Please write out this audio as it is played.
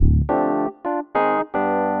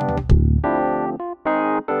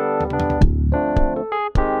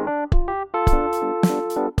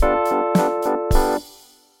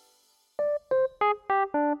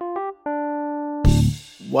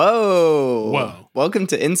Welcome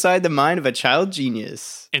to Inside the Mind of a Child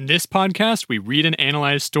Genius. In this podcast, we read and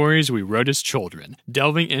analyze stories we wrote as children,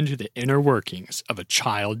 delving into the inner workings of a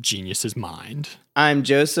child genius's mind. I'm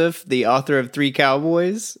Joseph, the author of Three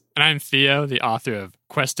Cowboys. And I'm Theo, the author of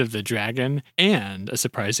Quest of the Dragon, and a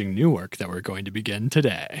surprising new work that we're going to begin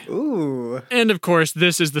today. Ooh. And of course,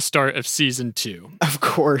 this is the start of season 2. Of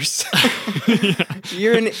course.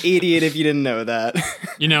 You're an idiot if you didn't know that.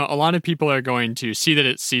 You know, a lot of people are going to see that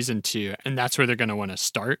it's season 2, and that's where they're going to want to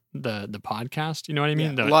start the podcast. You know what I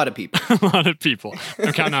mean? Yeah, a lot of people. A lot of people.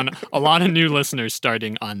 I'm counting on a lot of new listeners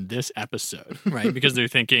starting on this episode, right? Because they're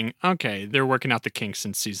thinking, okay, they're working out the kinks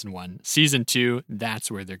since season 1. Season 2,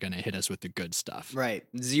 that's where they're going to hit us with the good stuff. Right.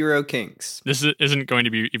 Zero kinks. This isn't going to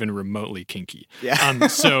be even remotely kinky. Yeah.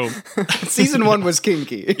 So Season 1 was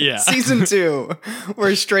kinky. Yeah. Season 2,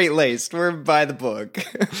 we're straight-laced. We're by the book.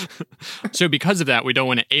 So because of that, we don't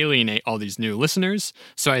want to alienate all these new listeners.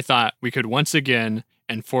 So I thought we could once again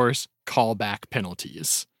enforce callback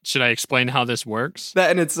penalties. Should I explain how this works? That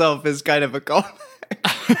in itself is kind of a callback.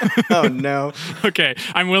 Oh, no. Okay,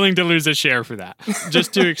 I'm willing to lose a share for that.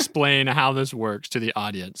 Just to explain how this works to the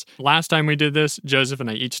audience. Last time we did this, Joseph and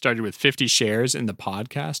I each started with 50 shares in the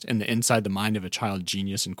podcast, in the Inside the Mind of a Child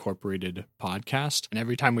Genius Incorporated podcast. And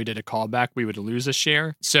every time we did a callback, we would lose a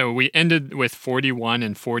share. So we ended with 41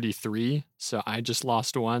 and 43. So I just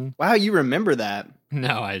lost one. Wow, you remember that.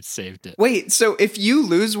 No, I saved it. Wait, so if you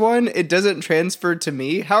lose one, it doesn't transfer to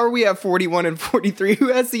me? How are we at 41 and 43? Who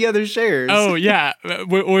has the other shares? Oh, yeah.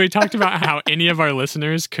 We talked about how any of our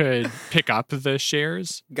listeners could pick up the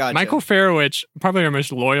shares. Gotcha. Michael Farowich, probably our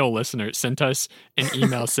most loyal listener, sent us an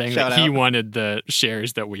email saying that he wanted the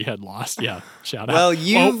shares that we had lost. Yeah, shout out. Well,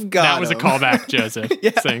 you've got that was a him. callback, Joseph,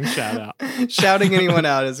 Yeah. saying shout out. Shouting anyone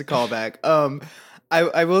out is a callback.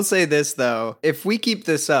 I will say this, though. If we keep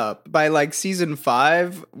this up, by like season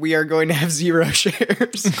 5, we are going to have 0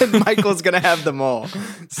 shares, and Michael's going to have them all.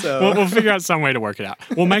 So We'll figure out some way to work it out.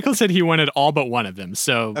 Well, Michael said he wanted all but one of them,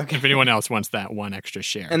 so if anyone else wants that one extra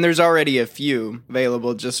share. And there's already a few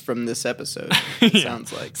available just from this episode, it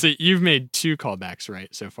sounds like. So you've made 2 callbacks,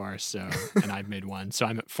 right, so far, and I've made 1. So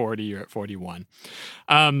I'm at 40, you're at 41.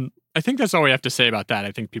 I think that's all we have to say about that.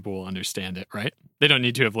 I think people will understand it, right? They don't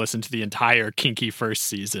need to have listened to the entire kinky first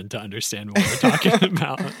season to understand what we're talking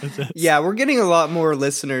about. Yeah, we're getting a lot more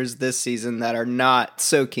listeners this season that are not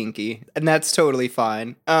so kinky, and that's totally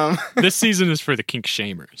fine. This season is for the kink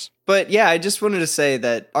shamers. But yeah, I just wanted to say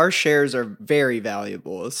that our shares are very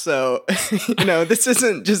valuable. So, this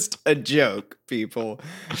isn't just a joke, people.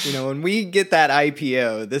 When we get that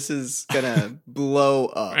IPO, this is going to blow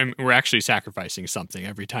up. And we're actually sacrificing something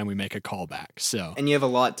every time we make a callback. So, and you have a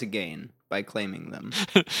lot to gain by claiming them.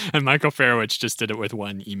 And Michael Farowich just did it with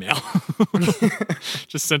one email.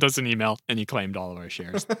 Just sent us an email and he claimed all of our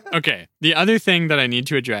shares. Okay, the other thing that I need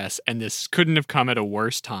to address, and this couldn't have come at a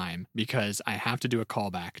worse time because I have to do a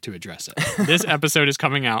callback to address it. This episode is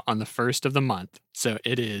coming out on the 1st of the month, so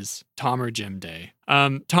it is Tom or Jim Day.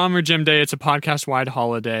 Tom or Jim Day, it's a podcast-wide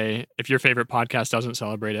holiday. If your favorite podcast doesn't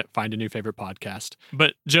celebrate it, find a new favorite podcast.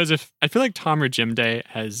 But Joseph, I feel like Tom or Jim Day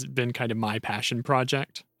has been kind of my passion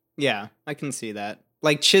project. Yeah, I can see that.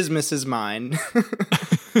 Like Chismus is mine.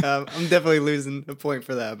 I'm definitely losing a point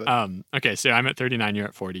for that. But. Okay, so I'm at 39, you're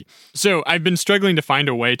at 40. So I've been struggling to find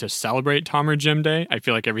a way to celebrate Tom or Jim Day. I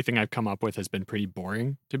feel like everything I've come up with has been pretty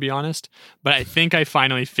boring, to be honest. But I think I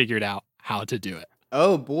finally figured out how to do it.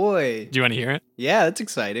 Oh, boy. Do you want to hear it? Yeah, that's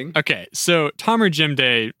exciting. Okay, so Tom or Jim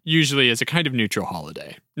Day usually is a kind of neutral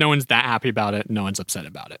holiday. No one's that happy about it. No one's upset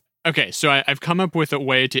about it. Okay, so I've come up with a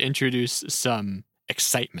way to introduce some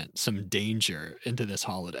excitement, some danger into this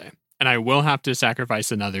holiday. And I will have to sacrifice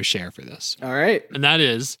another share for this. All right. And that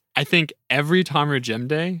is, I think every Tom or Jim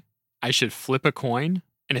Day, I should flip a coin.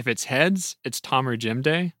 And if it's heads, it's Tom or Jim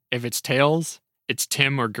Day. If it's tails, it's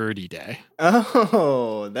Tim or Gertie Day.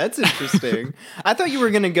 Oh, that's interesting. I thought you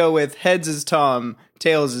were going to go with heads is Tom,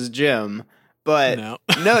 tails is Jim. But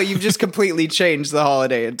no, you've just completely changed the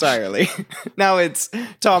holiday entirely. Now it's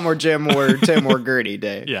Tom or Jim or Tim or Gertie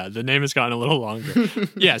Day. Yeah, the name has gotten a little longer.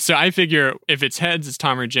 Yeah, so I figure if it's heads, it's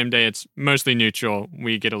Tom or Jim Day. It's mostly neutral.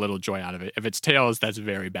 We get a little joy out of it. If it's tails, that's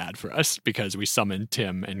very bad for us because we summon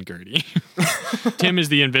Tim and Gertie. Tim is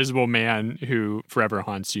the invisible man who forever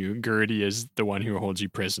haunts you. Gertie is the one who holds you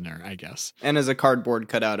prisoner, I guess. And is a cardboard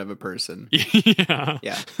cutout of a person. Yeah.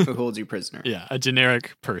 Yeah, who holds you prisoner. Yeah, a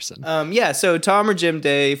generic person. Yeah, so Tom or Jim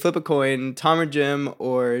Day, flip a coin, Tom or Jim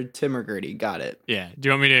or Tim or Gertie. Got it. Yeah. Do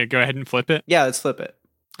you want me to go ahead and flip it? Yeah, let's flip it.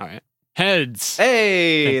 All right. Heads.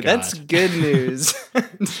 Hey, that's good news.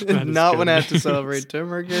 Not when I have to news. celebrate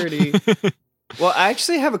Tim or Gertie. Well, I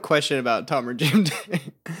actually have a question about Tom or Jim Day.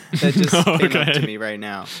 that just came up to me right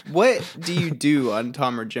now. What do you do on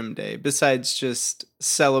Tom or Jim Day besides just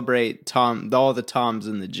celebrate all the Toms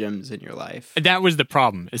and the Jims in your life? That was the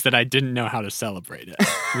problem, is that I didn't know how to celebrate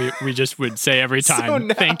it. We just would say every time,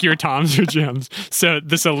 thank your Toms or Jims. So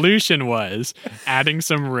the solution was adding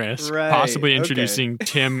some risk, possibly introducing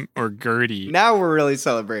Tim or Gertie. Now we're really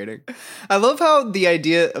celebrating. I love how the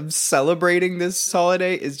idea of celebrating this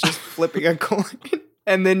holiday is just flipping a coin.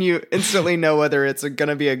 And then you instantly know whether it's going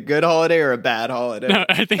to be a good holiday or a bad holiday. No,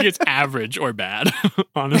 I think it's average or bad,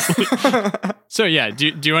 honestly. So yeah,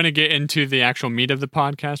 do you want to get into the actual meat of the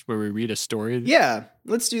podcast where we read a story? Yeah,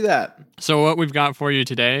 let's do that. So what we've got for you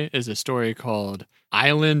today is a story called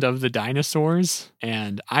Island of the Dinosaurs.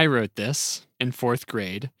 And I wrote this in 4th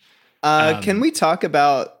grade. Can we talk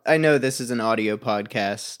about, I know this is an audio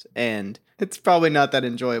podcast and it's probably not that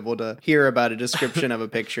enjoyable to hear about a description of a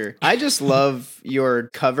picture. I just love your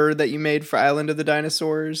cover that you made for Island of the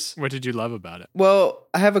Dinosaurs. What did you love about it? Well,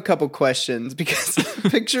 I have a couple questions because the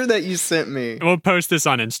picture that you sent me. We'll post this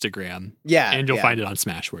on Instagram. Yeah. And you'll find it on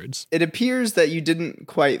Smashwords. It appears that you didn't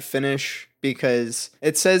quite finish because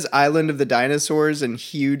it says Island of the Dinosaurs in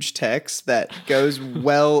huge text that goes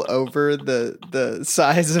well over the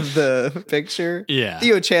size of the picture. Yeah.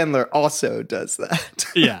 Theo Chandler also does that.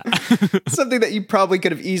 Yeah. Something that you probably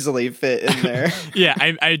could have easily fit in there. Yeah,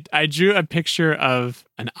 I drew a picture of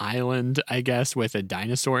an island, I guess, with a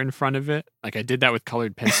dinosaur in front of it. Like I did that with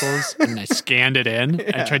colored pencils and I scanned it in.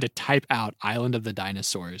 Yeah. I tried to type out Island of the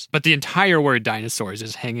Dinosaurs. But the entire word dinosaurs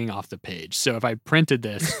is hanging off the page. So if I printed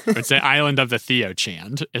this, it would say Island of the Theo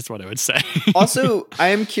Chand is what it would say. Also, I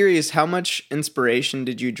am curious, how much inspiration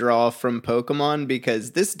did you draw from Pokemon?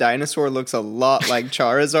 Because this dinosaur looks a lot like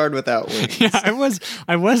Charizard without wings. Yeah,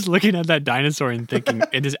 I was looking at that dinosaur and thinking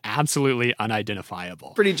it is absolutely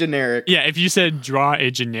unidentifiable. Pretty generic. Yeah, if you said draw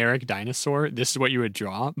a generic dinosaur, this is what you would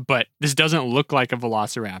draw. But this doesn't look like a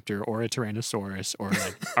velociraptor or a tyrannosaurus or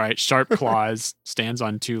like, all right, sharp claws, stands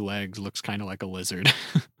on 2 legs, looks kind of like a lizard.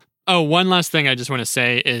 Oh, one last thing I just want to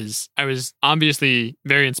say is I was obviously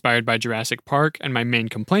very inspired by Jurassic Park, and my main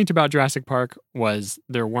complaint about Jurassic Park was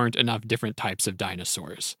there weren't enough different types of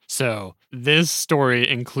dinosaurs. So this story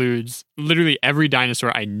includes literally every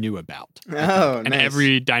dinosaur I knew about. Oh, and nice.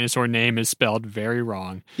 every dinosaur name is spelled very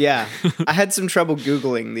wrong. Yeah, I had some trouble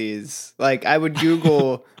Googling these. Like, I would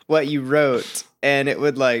Google what you wrote, and it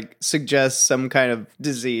would like suggest some kind of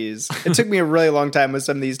disease. It took me a really long time with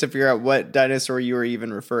some of these to figure out what dinosaur you were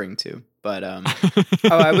even referring to. But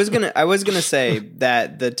I was gonna say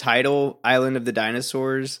that the title Island of the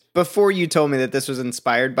Dinosaurs, before you told me that this was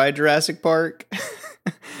inspired by Jurassic Park,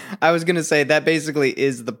 I was gonna say that basically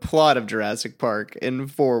is the plot of Jurassic Park in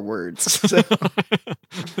 4 words. So.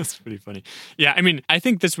 That's pretty funny. Yeah, I mean, I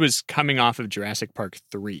think this was coming off of Jurassic Park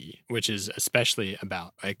 3, which is especially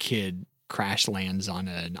about a kid crash lands on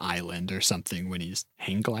an island or something when he's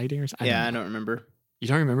hang gliding or something. I don't remember. You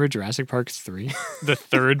don't remember Jurassic Park 3? The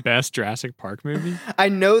 3rd best Jurassic Park movie? I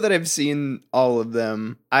know that I've seen all of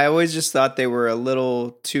them. I always just thought they were a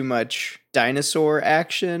little too much dinosaur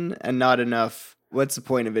action and not enough. What's the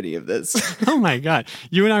point of any of this? Oh my God.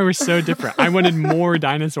 You and I were so different. I wanted more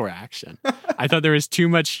dinosaur action. I thought there was too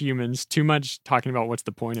much humans, too much talking about what's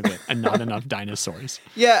the point of it, and not enough dinosaurs.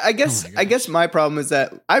 Yeah, I guess my problem is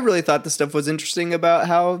that I really thought the stuff was interesting about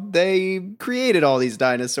how they created all these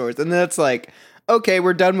dinosaurs. And that's like, okay,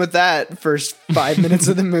 we're done with that first 5 minutes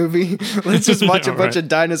of the movie. Let's just watch a bunch of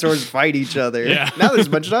dinosaurs fight each other. Yeah. Now there's a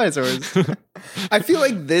bunch of dinosaurs. I feel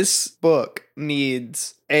like this book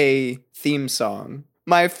needs a theme song.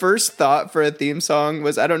 My first thought for a theme song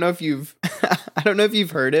was, I don't know if you've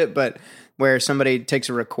heard it, but where somebody takes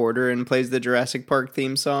a recorder and plays the Jurassic Park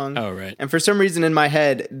theme song. Oh, right. And for some reason in my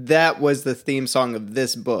head, that was the theme song of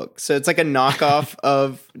this book. So it's like a knockoff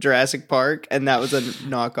of Jurassic Park, and that was a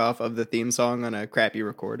knockoff of the theme song on a crappy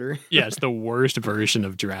recorder. Yeah, it's the worst version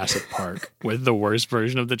of Jurassic Park with the worst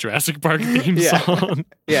version of the Jurassic Park theme song.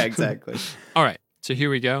 Yeah, exactly. All right, so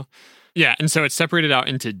here we go. Yeah, and so it's separated out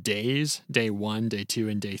into days, day 1, day 2,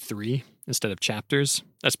 and day 3, instead of chapters.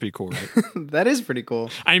 That's pretty cool, right? That is pretty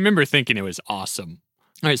cool. I remember thinking it was awesome.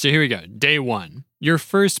 All right, so here we go. Day 1. Your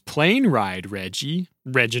first plane ride, Reggie,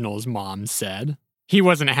 Reginald's mom said. He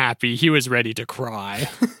wasn't happy. He was ready to cry.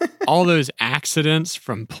 All those accidents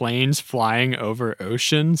from planes flying over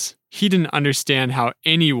oceans. He didn't understand how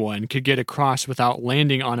anyone could get across without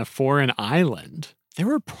landing on a foreign island. There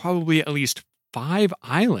were probably at least 5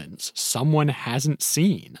 islands someone hasn't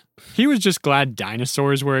seen. He was just glad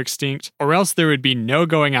dinosaurs were extinct, or else there would be no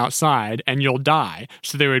going outside and you'll die,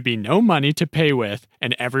 so there would be no money to pay with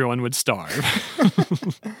and everyone would starve.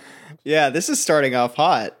 Yeah, this is starting off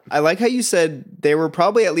hot. I like how you said there were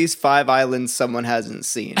probably at least 5 islands someone hasn't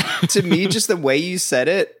seen. To me, just the way you said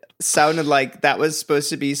it sounded like that was supposed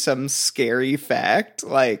to be some scary fact.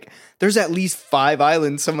 Like, there's at least 5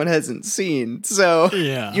 islands someone hasn't seen. So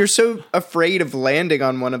you're so afraid of landing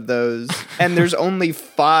on one of those, and there's only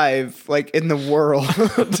 5 like in the world.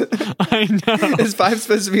 I know. Is 5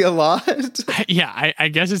 supposed to be a lot? I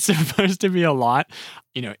guess it's supposed to be a lot.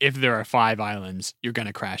 You know, if there are 5 islands, you're going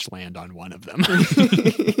to crash land on one of them.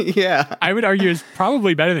 Yeah. I would argue it's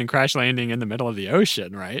probably better than crash landing in the middle of the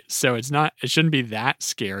ocean, right? So it shouldn't be that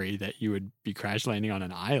scary that you would be crash landing on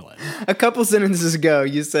an island. A couple sentences ago,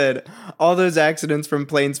 you said, all those accidents from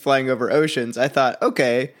planes flying over oceans. I thought,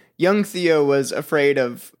 okay, young Theo was afraid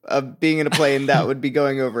of being in a plane that would be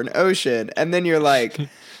going over an ocean. And then you're like...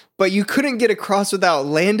 But you couldn't get across without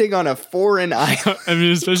landing on a foreign island. I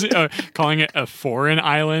mean, especially calling it a foreign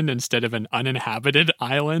island instead of an uninhabited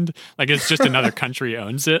island. Like it's just another country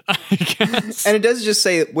owns it, I guess. And it does just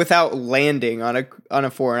say without landing on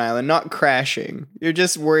a foreign island, not crashing. You're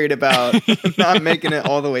just worried about not making it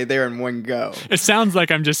all the way there in one go. It sounds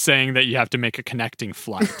like I'm just saying that you have to make a connecting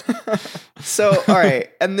flight. So, all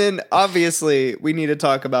right. And then obviously we need to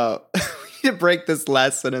talk about... to break this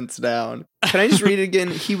last sentence down. Can I just read it again?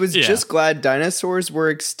 He was just glad dinosaurs were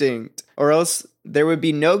extinct, or else there would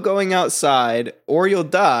be no going outside, or you'll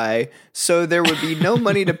die, so there would be no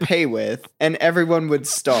money to pay with, and everyone would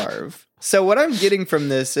starve. So what I'm getting from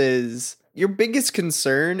this is... Your biggest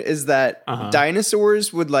concern is that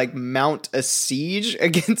dinosaurs would like mount a siege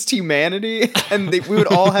against humanity, and we would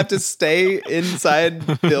all have to stay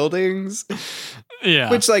inside buildings.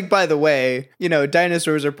 Yeah. Which, like, by the way, you know,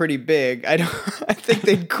 dinosaurs are pretty big. I think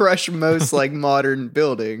they'd crush most like modern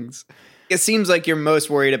buildings. It seems like you're most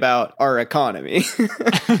worried about our economy.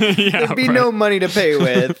 There'd be no money to pay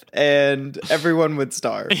with, and everyone would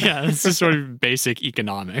starve. Yeah, this is sort of basic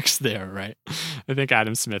economics there, right? I think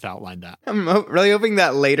Adam Smith outlined that. I'm really hoping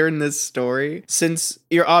that later in this story, since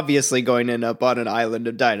you're obviously going to end up on an island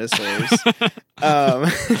of dinosaurs.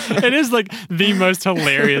 It is like the most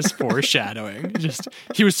hilarious foreshadowing. Just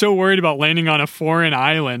he was so worried about landing on a foreign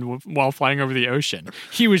island while flying over the ocean.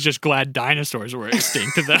 He was just glad dinosaurs were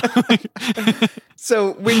extinct though.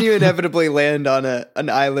 So when you inevitably land on an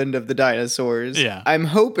island of the dinosaurs, I'm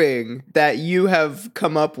hoping that you have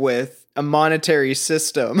come up with a monetary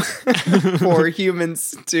system for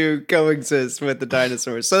humans to coexist with the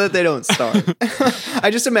dinosaurs so that they don't starve. I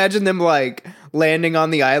just imagine them like landing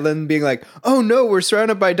on the island being like, oh no, we're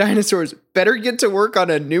surrounded by dinosaurs. Better get to work on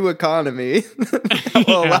a new economy that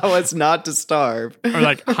will allow us not to starve. Or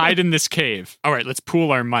like hide in this cave. All right, let's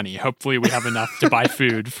pool our money. Hopefully we have enough to buy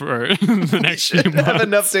food for the next few months. Have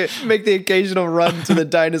enough to make the occasional run to the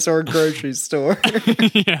dinosaur grocery store.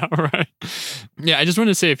 Yeah, right. Yeah, I just want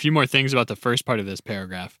to say a few more things about the first part of this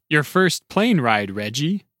paragraph. Your first plane ride,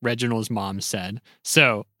 Reggie, Reginald's mom said.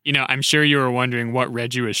 So, you know, I'm sure you were wondering what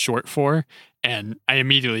Reggie was short for, and I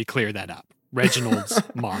immediately cleared that up. Reginald's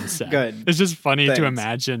mom said. Good. It's just funny to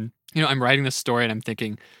imagine. You know, I'm writing this story and I'm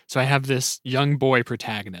thinking, so I have this young boy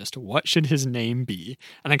protagonist. What should his name be?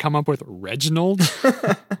 And I come up with Reginald.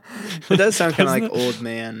 It does sound kind of like old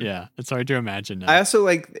man. Yeah, it's hard to imagine now. I also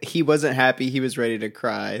like he wasn't happy. He was ready to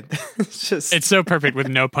cry. It's so perfect with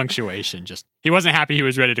no punctuation. Just he wasn't happy. He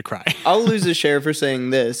was ready to cry. I'll lose a share for saying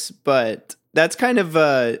this, but that's kind of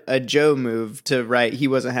a Joe move to write. He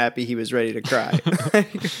wasn't happy. He was ready to cry.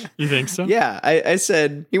 You think so? Yeah. I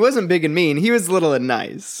said he wasn't big and mean. He was little and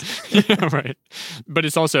nice. Yeah, right. But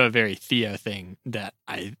it's also a very Theo thing that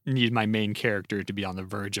I need my main character to be on the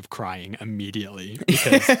verge of crying immediately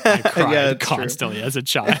because I cried constantly as a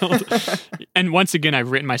child. And once again,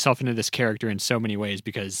 I've written myself into this character in so many ways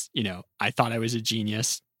because, you know, I thought I was a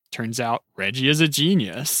genius. Turns out Reggie is a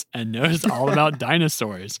genius and knows all about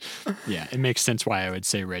dinosaurs. Yeah, it makes sense why I would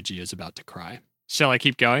say Reggie is about to cry. Shall I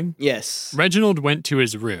keep going? Yes. Reginald went to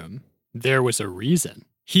his room. There was a reason.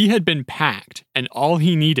 He had been packed, and all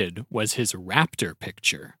he needed was his raptor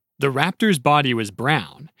picture. The raptor's body was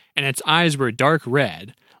brown, and its eyes were dark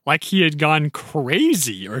red, like he had gone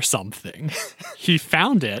crazy or something. He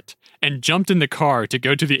found it and jumped in the car to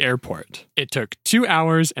go to the airport. It took 2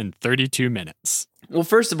 hours and 32 minutes. Well,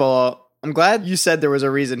 first of all, I'm glad you said there was a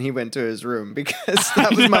reason he went to his room because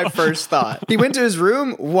that was my first thought. He went to his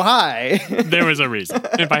room? Why? There was a reason.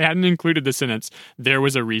 If I hadn't included the sentence, there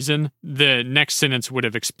was a reason, the next sentence would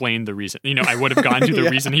have explained the reason. You know, I would have gone to the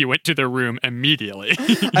reason he went to the room immediately.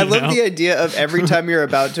 I love the idea of every time you're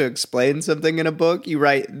about to explain something in a book, you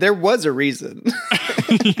write, there was a reason.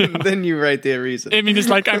 Then you write the reason. I mean, it's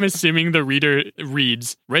like I'm assuming the reader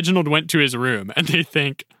reads, Reginald went to his room, and they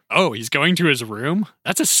think, oh, he's going to his room?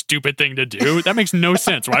 That's a stupid thing to do. That makes no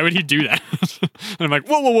sense. Why would he do that? And I'm like,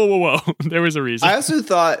 whoa. There was a reason. I also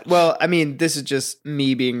thought, well, I mean, this is just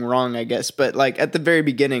me being wrong, I guess. But like at the very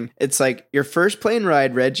beginning, it's like your first plane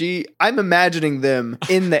ride, Reggie. I'm imagining them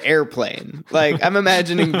in the airplane. Like I'm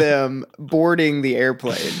imagining them boarding the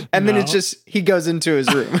airplane. And then it's just, he goes into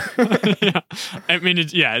his room. Yeah. I mean,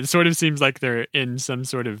 it sort of seems like they're in some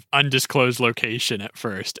sort of undisclosed location at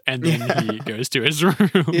first. And then he goes to his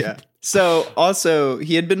room. Yeah. So also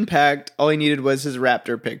he had been packed. All he needed was his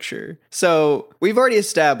raptor picture. So we've already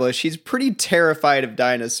established he's pretty terrified of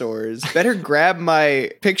dinosaurs. Better grab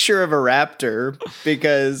my picture of a raptor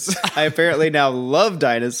because I apparently now love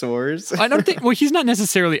dinosaurs. I don't think, well, he's not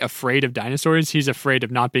necessarily afraid of dinosaurs. He's afraid of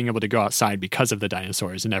not being able to go outside because of the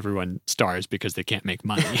dinosaurs, and everyone stars because they can't make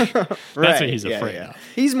money. That's what he's afraid of.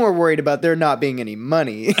 He's more worried about there not being any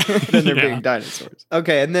money than there being dinosaurs.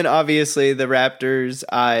 Okay, and then obviously the raptor's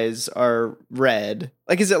eyes are red.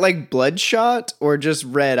 Like, is it like bloodshot or just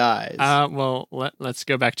red eyes? Well, let's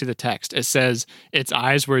go back to the text. It says its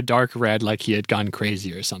eyes were dark red like he had gone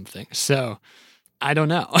crazy or something. So, I don't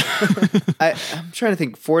know. I'm trying to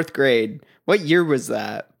think. 4th grade. What year was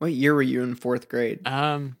that? What year were you in 4th grade?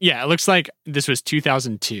 Yeah, it looks like this was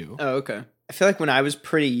 2002. Oh, okay. I feel like when I was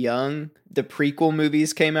pretty young, the prequel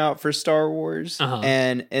movies came out for Star Wars.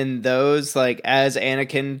 And in those, like, as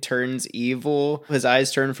Anakin turns evil, his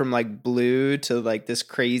eyes turn from, like, blue to, like, this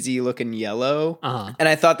crazy looking yellow. And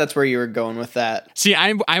I thought that's where you were going with that. See,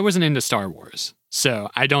 I wasn't into Star Wars, so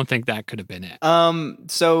I don't think that could have been it.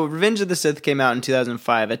 So Revenge of the Sith came out in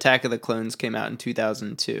 2005. Attack of the Clones came out in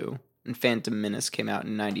 2002. And Phantom Menace came out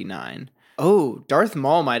in 99. Oh, Darth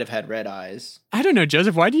Maul might have had red eyes. I don't know,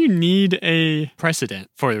 Joseph. Why do you need a precedent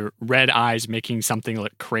for red eyes making something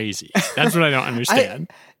look crazy? That's what I don't understand.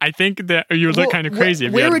 I think that you would look kind of crazy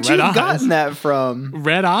if you had red eyes. Where would you have gotten that from?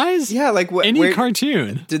 Red eyes? Yeah, like any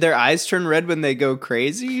cartoon. Did their eyes turn red when they go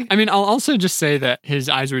crazy? I mean, I'll also just say that his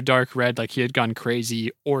eyes were dark red like he had gone crazy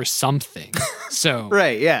or something. So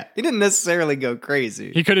right, yeah. He didn't necessarily go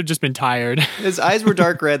crazy. He could have just been tired. His eyes were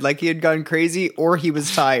dark red like he had gone crazy or he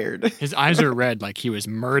was tired. His eyes are red like he was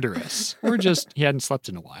murderous or just he hadn't slept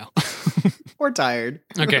in a while. Or tired.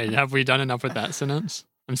 Okay, have we done enough with that sentence?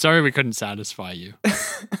 I'm sorry we couldn't satisfy you.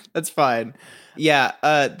 That's fine. Yeah,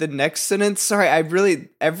 the next sentence, sorry,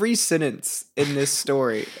 every sentence in this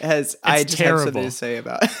story have something to say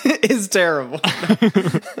about. It's terrible.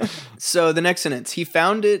 So the next sentence, he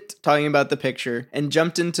found it, talking about the picture, and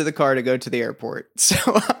jumped into the car to go to the airport. So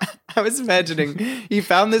I was imagining he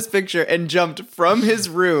found this picture and jumped from his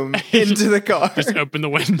room into the car. Just open the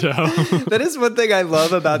window. That is one thing I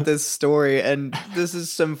love about this story, and this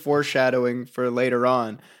is some foreshadowing for later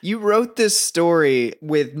on. You wrote this story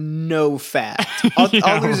with no fact.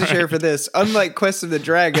 I'll lose a share for this. Unlike Quest of the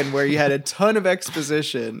Dragon, where you had a ton of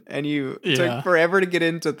exposition and you took forever to get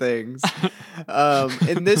into things.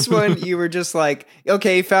 In this one, you were just like,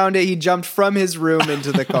 okay, he found it. He jumped from his room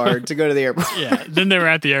into the car to go to the airport. Yeah. Then they were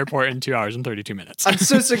at the airport in 2 hours and 32 minutes. I'm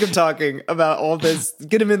so sick of talking about all this.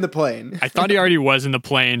 Get him in the plane. I thought he already was in the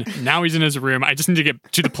plane. Now he's in his room. I just need to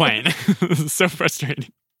get to the plane. So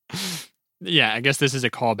frustrating. Yeah, I guess this is a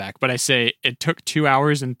callback, but I say it took 2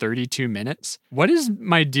 hours and 32 minutes. What is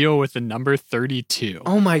my deal with the number 32?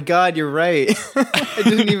 Oh my God, you're right. I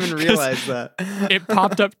didn't even realize that. It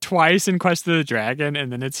popped up twice in Quest of the Dragon,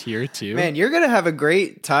 and then it's here too. Man, you're going to have a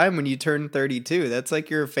great time when you turn 32. That's like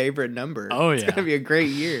your favorite number. Oh, yeah. It's going to be a great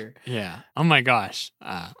year. Yeah. Oh my gosh.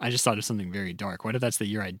 I just thought of something very dark. What if that's the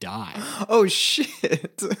year I die? Oh,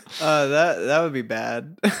 shit. That would be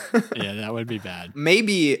bad. Yeah, that would be bad.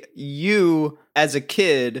 Maybe you, as a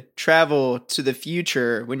kid, travel to the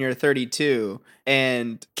future when you're 32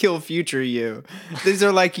 and kill future you. These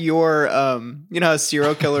are like your, you know how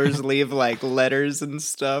serial killers leave like letters and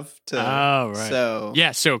stuff to. Oh, right. So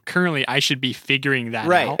yeah, so currently I should be figuring that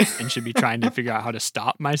out and should be trying to figure out how to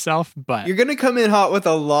stop myself. But you're gonna come in hot with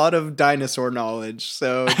a lot of dinosaur knowledge.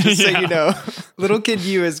 So just so you know, little kid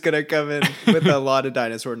you is gonna come in with a lot of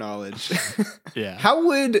dinosaur knowledge. Yeah. How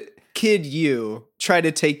would Kid You try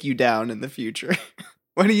to take you down in the future?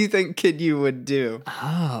 What do you think Kid You would do?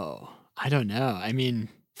 Oh, I don't know. I mean,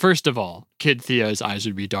 first of all, Kid Theo's eyes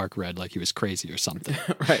would be dark red like he was crazy or something.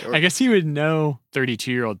 Right. I guess he would know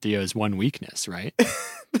 32-year-old Theo's one weakness, right?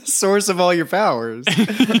 The source of all your powers.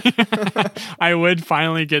 I would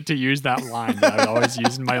finally get to use that line that I would always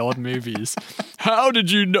use in my old movies. How did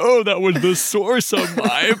you know that was the source of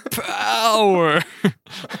my power?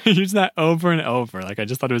 I use that over and over. Like, I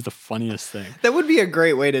just thought it was the funniest thing. That would be a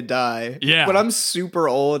great way to die. Yeah. When I'm super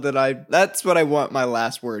old, that's what I want my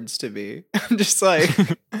last words to be. I'm just like,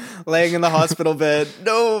 laying in the hospital bed.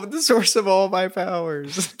 No, the source of all my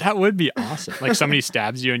powers. That would be awesome. Like somebody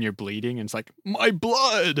stabs you and you're bleeding and it's like, my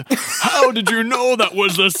blood. How did you know that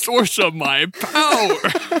was the source of my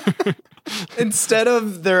power? Instead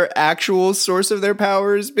of their actual source of their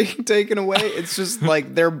powers being taken away, it's just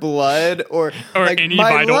like their blood or like any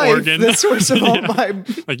my vital life, organ. the source of all my...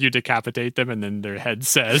 Like you decapitate them and then their head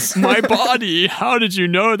says, my body, how did you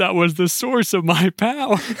know that was the source of my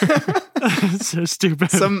power? That's so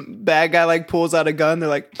stupid. Some bad guy like pulls out a gun. They're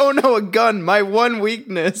like, oh no, a gun, my one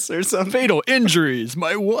weakness or something. Fatal injuries,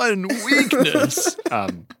 my one weakness.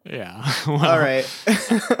 Yeah. Well, all right.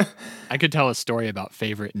 I could tell a story about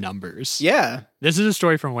favorite numbers. Yeah. This is a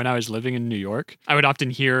story from when I was living in New York. I would often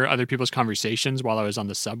hear other people's conversations while I was on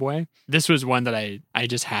the subway. This was one that I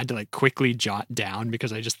just had to like quickly jot down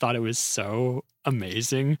because I just thought it was so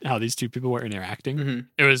amazing how these two people were interacting. Mm-hmm.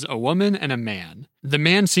 It was a woman and a man. The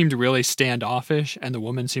man seemed really standoffish and the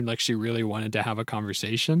woman seemed like she really wanted to have a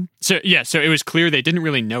conversation. So it was clear they didn't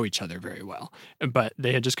really know each other very well, but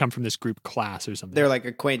they had just come from this group class or something. They're like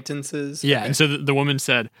acquaintances. Yeah. Okay. And so the woman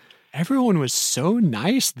said, everyone was so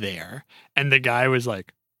nice there. And the guy was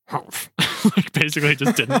like, like basically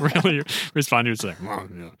just didn't really respond. He was like, oh,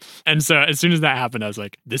 yeah. And so as soon as that happened, I was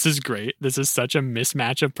like, this is great. This is such a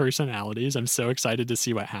mismatch of personalities. I'm so excited to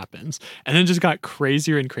see what happens. And then it just got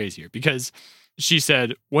crazier and crazier because she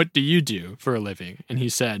said, what do you do for a living? And he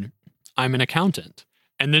said, I'm an accountant.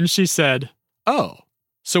 And then she said, oh,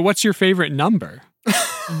 so what's your favorite number?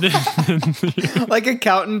 Like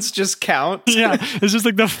accountants just count. Yeah, it's just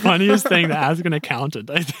like the funniest thing to ask an accountant,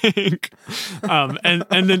 I think.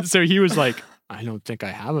 And then so he was like, I don't think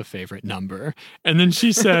I have a favorite number. And then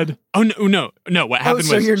she said, oh no. What happened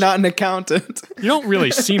so was you're not an accountant. You don't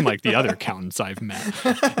really seem like the other accountants I've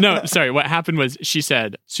met. No, sorry. What happened was she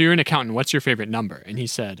said, so you're an accountant. What's your favorite number? And he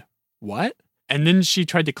said, what? And then she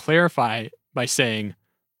tried to clarify by saying,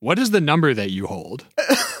 what is the number that you hold?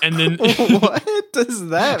 And then what does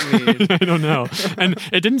that mean? I don't know. And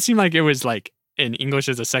it didn't seem like it was like an English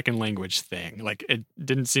as a second language thing. Like it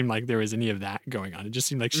didn't seem like there was any of that going on. It just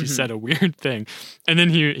seemed like she said a weird thing. And then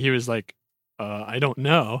he was like, I don't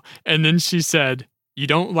know. And then she said, you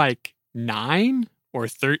don't like 9 or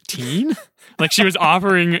 13? Like she was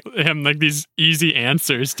offering him like these easy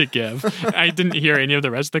answers to give. I didn't hear any of the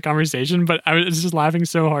rest of the conversation, but I was just laughing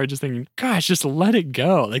so hard, just thinking, gosh, just let it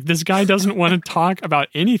go. Like this guy doesn't want to talk about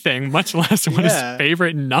anything, much less what his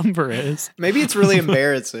favorite number is. Maybe it's really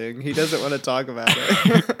embarrassing. He doesn't want to talk about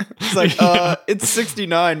it. It's like, it's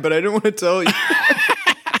 69, but I don't want to tell you.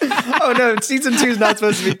 Oh no, season 2 is not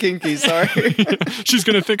supposed to be kinky, sorry. She's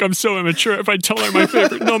going to think I'm so immature if I tell her my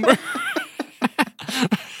favorite number.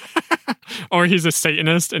 Or he's a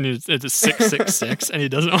Satanist and it's 666 and he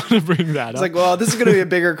doesn't want to bring that up. It's like, well, this is going to be a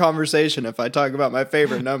bigger conversation if I talk about my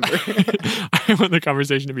favorite number. I want the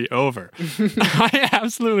conversation to be over. I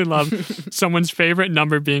absolutely love someone's favorite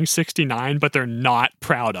number being 69, but they're not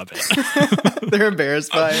proud of it. They're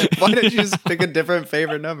embarrassed by it. Why don't you just pick a different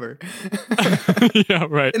favorite number? Yeah,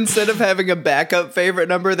 right. Instead of having a backup favorite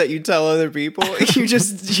number that you tell other people, you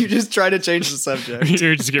just try to change the subject.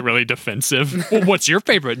 You just get really defensive. Well, what's your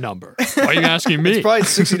favorite number? Why are you asking me? It's probably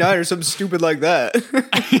 69 or something stupid like that.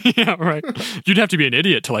 Yeah, right. You'd have to be an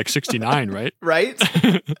idiot to like 69, right? Right?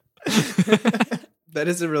 That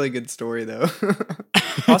is a really good story, though.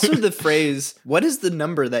 Also, the phrase, what is the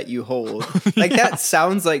number that you hold? Like, that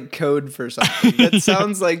sounds like code for something. That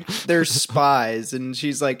sounds like they're spies, and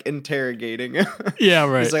she's, like, interrogating him. Yeah,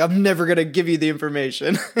 right. He's like, I'm never going to give you the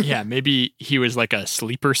information. Yeah, maybe he was, like, a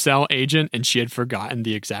sleeper cell agent, and she had forgotten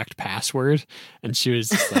the exact password, and she was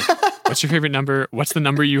just like, what's your favorite number? What's the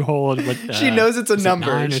number you hold? She knows it's a number.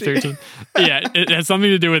 9 or 13? Yeah, it has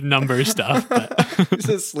something to do with number stuff. It's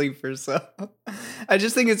a sleeper cell. I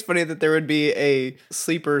just think it's funny that there would be a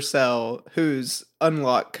sleeper cell whose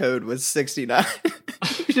unlock code was 69.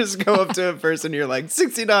 You just go up to a person, you're like,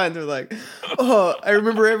 69. They're like, oh, I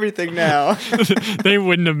remember everything now. They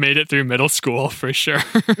wouldn't have made it through middle school for sure.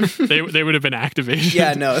 They would have been activated.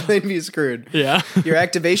 Yeah, no, they'd be screwed. Yeah. Your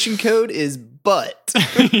activation code is butt.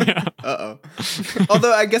 Yeah. Uh-oh.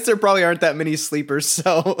 Although I guess there probably aren't that many sleeper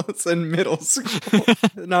cells in middle school.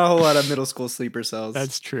 Not a whole lot of middle school sleeper cells.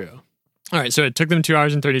 That's true. All right, so it took them 2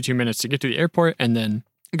 hours and 32 minutes to get to the airport, and then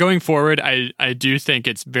going forward, I do think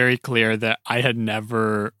it's very clear that I had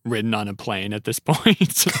never ridden on a plane at this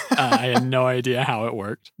point. I had no idea how it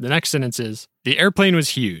worked. The next sentence is, the airplane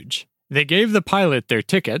was huge. They gave the pilot their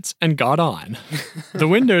tickets and got on. The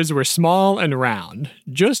windows were small and round,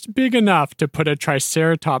 just big enough to put a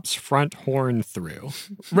triceratops front horn through.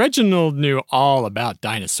 Reginald knew all about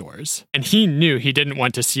dinosaurs, and he knew he didn't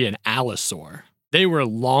want to see an allosaur. They were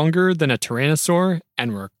longer than a tyrannosaur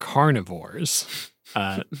and were carnivores.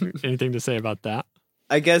 Anything to say about that?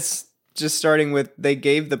 I guess just starting with they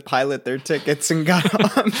gave the pilot their tickets and got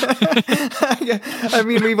on. I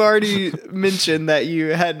mean, we've already mentioned that you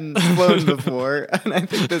hadn't flown before, and I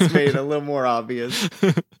think this made it a little more obvious.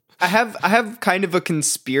 I have kind of a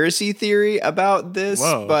conspiracy theory about this,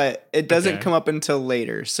 but it doesn't come up until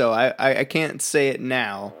later, so I can't say it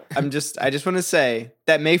now. I just want to say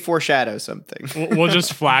that may foreshadow something. We'll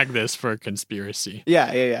just flag this for a conspiracy.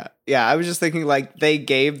 Yeah. I was just thinking like they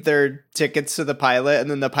gave their tickets to the pilot,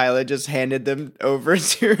 and then the pilot just handed them over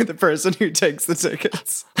to the person who takes the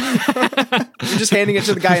tickets. You're just handing it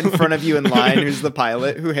to the guy in front of you in line, who's the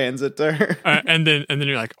pilot, who hands it to her. And then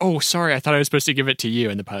you're like, oh, sorry, I thought I was supposed to give it to you.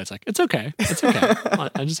 And the pilot's like, it's okay.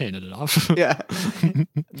 I just handed it off. Yeah.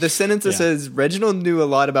 The sentence that says, Reginald knew a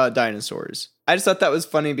lot about dinosaurs. I just thought that was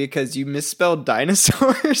funny because you misspelled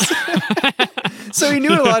dinosaurs. So he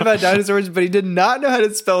knew a lot about dinosaurs, but he did not know how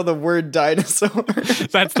to spell the word dinosaur.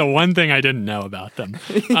 That's the one thing I didn't know about them.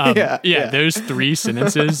 Those 3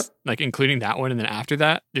 sentences, like including that one, and then after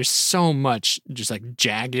that, there's so much just like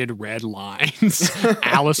jagged red lines.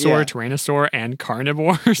 Allosaur, Tyrannosaur, and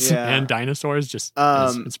carnivores and dinosaurs. Just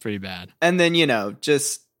it's pretty bad. And then,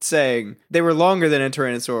 just saying they were longer than a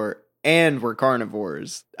Tyrannosaur and were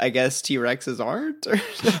carnivores. I guess T-Rexes aren't?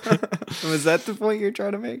 Was that the point you're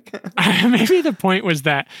trying to make? Maybe the point was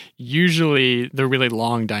that usually the really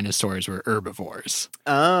long dinosaurs were herbivores.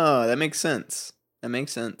 Oh, that makes sense.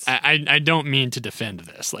 I don't mean to defend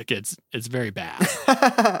this. Like, it's very bad.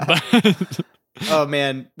 But oh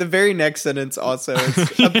man, the very next sentence also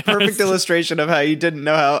is a perfect illustration of how you didn't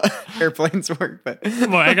know how airplanes work. But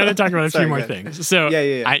well, I got to talk about a few more things. So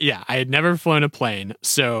yeah. I had never flown a plane,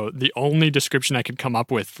 so the only description I could come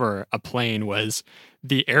up with for a plane was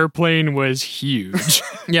the airplane was huge.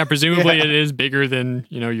 Presumably it is bigger than,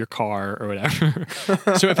 your car or whatever.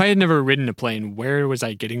 So if I had never ridden a plane, where was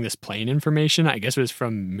I getting this plane information? I guess it was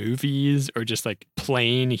from movies or just like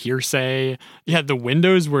plane hearsay. Yeah, the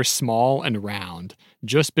windows were small and round,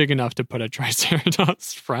 just big enough to put a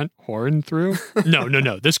Triceratops front horn through. No.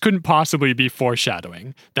 This couldn't possibly be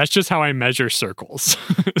foreshadowing. That's just how I measure circles.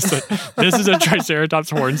 So this is a Triceratops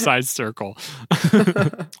horn-sized circle.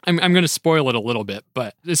 I'm going to spoil it a little bit,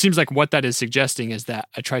 but it seems like what that is suggesting is that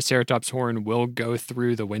a Triceratops horn will go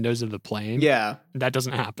through the windows of the plane. Yeah. That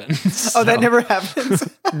doesn't happen. Oh, that never happens?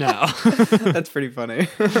 No. That's pretty funny.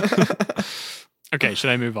 Okay, should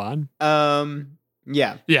I move on?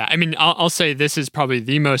 Yeah. I mean, I'll say this is probably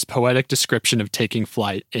the most poetic description of taking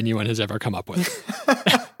flight anyone has ever come up with.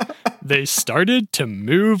 They started to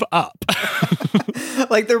move up.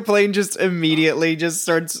 Like their plane just immediately just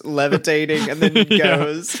starts levitating and then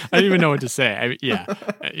goes. I don't even know what to say.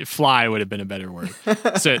 Fly would have been a better word.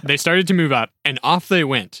 So they started to move up, and off they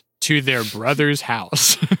went to their brother's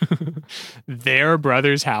house. Their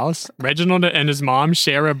brother's house? Reginald and his mom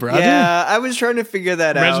share a brother? Yeah, I was trying to figure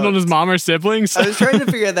that out. Reginald and his mom are siblings? I was trying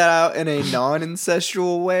to figure that out in a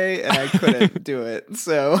non-incestual way, and I couldn't do it.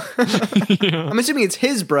 So I'm assuming it's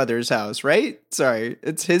his brother's house, right? Sorry,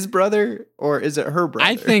 it's his brother, or is it her brother?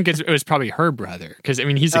 I think it was probably her brother, because, I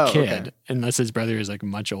mean, he's a kid, unless his brother is, like,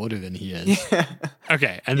 much older than he is. Yeah.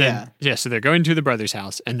 Okay, and then, so they're going to the brother's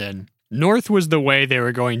house, and then north was the way they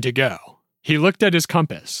were going to go. He looked at his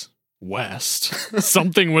compass. West.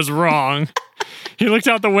 Something was wrong. He looked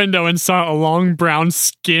out the window and saw a long brown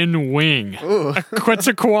skin wing. Ooh. A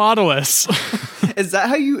Quetzalcoatlus. Is that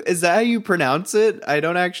how you pronounce it? I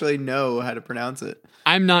don't actually know how to pronounce it.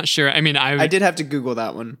 I'm not sure. I mean, I did have to Google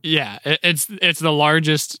that one. Yeah, it's the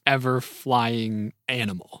largest ever flying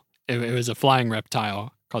animal. It was a flying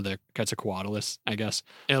reptile called the Quetzalcoatlus, I guess.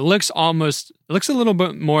 It looks a little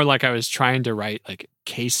bit more like I was trying to write like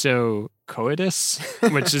queso coitus,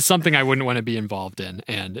 which is something I wouldn't want to be involved in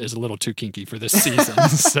and is a little too kinky for this season.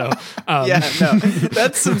 So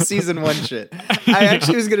that's some season 1 shit. I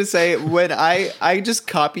actually was gonna say, when I just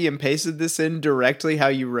copy and pasted this in directly how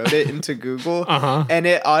you wrote it into Google, and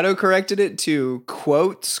it auto-corrected it to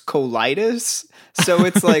quotes colitis, so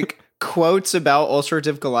it's like quotes about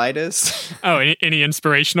ulcerative colitis. Oh, any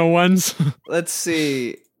inspirational ones? Let's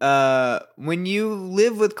see. When you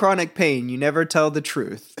live with chronic pain, you never tell the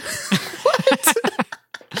truth. What?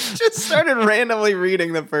 Just started randomly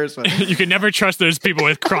reading the first one. You can never trust those people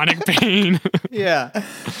with chronic pain. Yeah.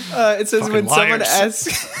 It says fucking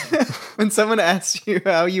when someone asks you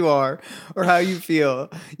how you are or how you feel,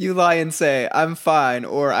 you lie and say, "I'm fine"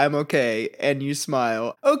 or "I'm okay," and you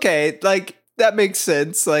smile. Okay, like, that makes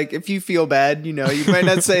sense. Like, if you feel bad, you might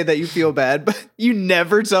not say that you feel bad, but you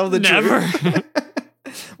never tell the truth.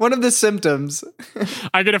 One of the symptoms.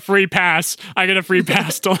 I get a free pass.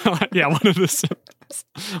 To, yeah, one of the symptoms.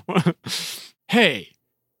 Hey,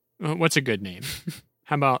 what's a good name?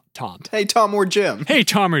 How about Tom? Hey, Tom or Jim. Hey,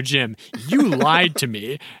 Tom or Jim, you lied to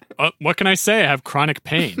me. What can I say? I have chronic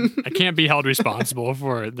pain. I can't be held responsible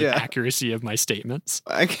for the accuracy of my statements.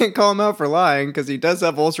 I can't call him out for lying because he does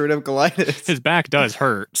have ulcerative colitis. His back does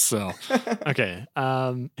hurt, so. Okay.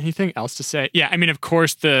 Anything else to say? Yeah, I mean, of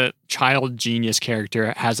course, the child genius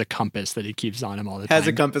character has a compass that he keeps on him all the time. Has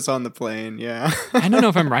a compass on the plane, yeah. I don't know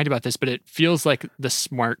if I'm right about this, but it feels like the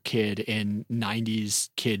smart kid in 90s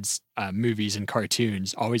kids' movies and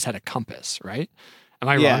cartoons always had a compass, right? Am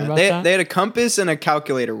I wrong about that? They had a compass and a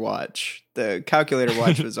calculator watch. The calculator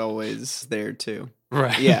watch was always there too.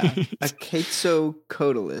 Right. Yeah. A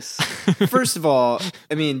Quetzalcoatlus. First of all,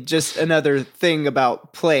 I mean, just another thing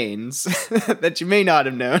about planes that you may not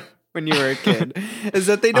have known when you were a kid is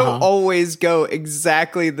that they don't always go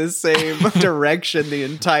exactly the same direction the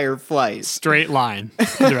entire flight. Straight line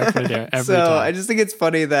directly there every time. I just think it's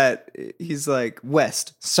funny that he's like,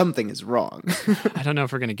 west, something is wrong. I don't know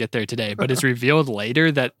if we're going to get there today, but it's revealed later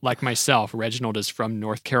that, like myself, Reginald is from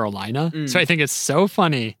North Carolina. So I think it's so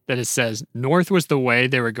funny that it says north was the way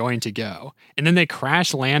they were going to go. And then they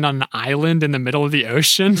crash land on an island in the middle of the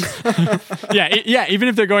ocean. Yeah, even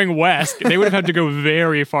if they're going west, they would have had to go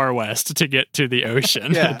very far west to get to the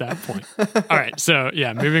ocean at that point. All right, so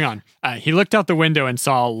moving on. He looked out the window and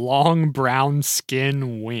saw a long brown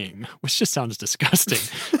skin wing, which just sounds disgusting.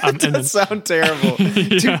 It does sound terrible.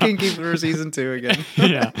 Too kinky for season 2 again.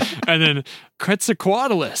 Yeah, and then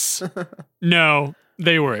Quetzalcoatlus. No,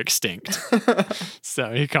 they were extinct.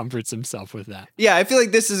 So he comforts himself with that. Yeah, I feel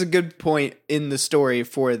like this is a good point in the story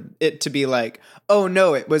for it to be like, oh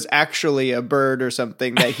no, it was actually a bird or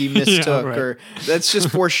something that he mistook, or that's just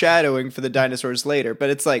foreshadowing for the dinosaurs later. But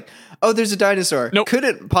it's like, oh, there's a dinosaur. Nope.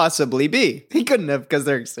 Couldn't possibly be. He couldn't have because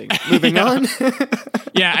they're extinct. Moving on.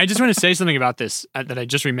 Yeah, I just want to say something about this that I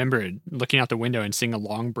just remembered looking out the window and seeing a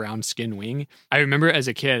long brown skin wing. I remember as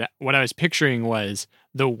a kid, what I was picturing was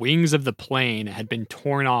the wings of the plane had been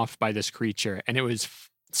torn off by this creature, and it was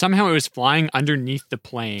somehow it was flying underneath the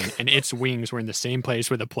plane, and its wings were in the same place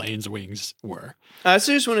where the plane's wings were. I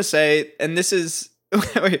also just want to say, and this is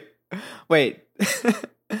wait,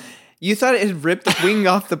 you thought it had ripped the wing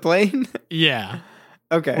off the plane? Yeah.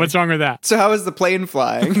 Okay. What's wrong with that? So how is the plane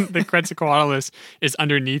flying? The Quetzalcoatlus is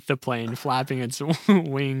underneath the plane, flapping its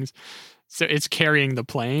wings. So it's carrying the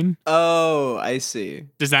plane. Oh, I see.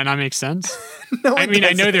 Does that not make sense? No, I mean,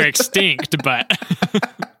 I know they're extinct, but...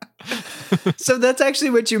 So that's actually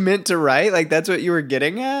what you meant to write? Like, that's what you were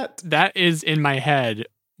getting at? That is in my head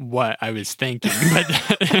what I was thinking. But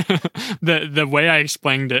the way I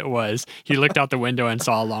explained it was he looked out the window and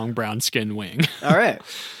saw a long brown skin wing. All right.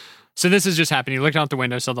 So this is just happening. He looked out the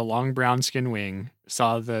window, saw the long brown skin wing,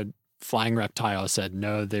 saw the flying reptile, said,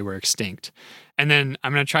 no, they were extinct. And then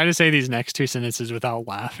I'm going to try to say these next two sentences without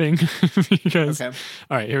laughing. Because, okay.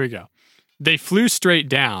 All right, here we go. They flew straight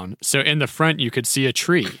down, so in the front you could see a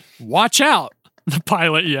tree. Watch out, the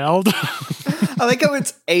pilot yelled. I like how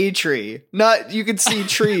it's a tree. Not you can see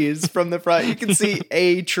trees from the front. You can see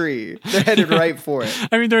a tree. They're headed right for it.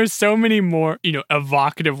 I mean, there's so many more,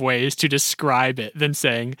 evocative ways to describe it than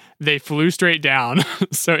saying they flew straight down,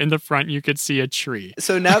 so in the front you could see a tree.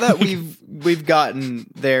 So now that we've gotten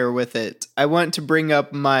there with it, I want to bring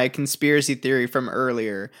up my conspiracy theory from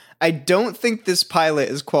earlier. I don't think this pilot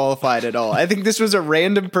is qualified at all. I think this was a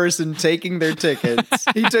random person taking their tickets.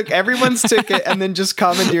 He took everyone's ticket and then just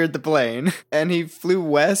commandeered the plane. And he flew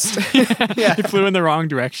west. Yeah. He flew in the wrong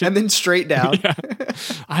direction. And then straight down.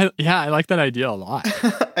 I like that idea a lot.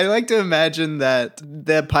 I like to imagine that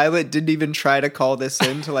the pilot didn't even try to call this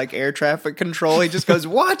in to like air traffic control. He just goes,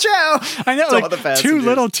 watch out. I know, like, too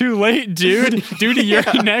little, too late, dude. Due to your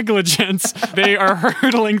negligence, they are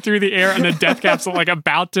hurtling through the air in a death capsule, like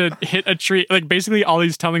about to hit a tree. Like basically all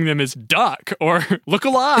he's telling them is duck or look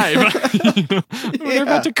alive. They're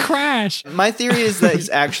about to crash. My theory is that he's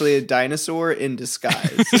actually a dinosaur in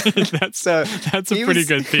disguise. That's a pretty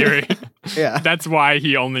good theory. Yeah. That's why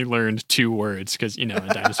he only learned 2 words, because, a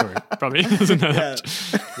dinosaur probably doesn't know that.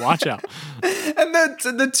 Watch out. And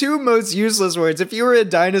the 2 most useless words, if you were a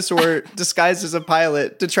dinosaur disguised as a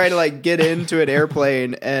pilot to try to like get into an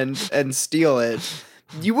airplane and steal it,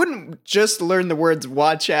 you wouldn't just learn the words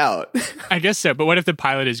watch out. I guess so, but what if the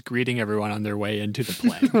pilot is greeting everyone on their way into the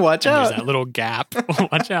plane? Watch out. There's that little gap.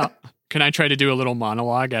 Watch out. Can I try to do a little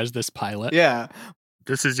monologue as this pilot? Yeah.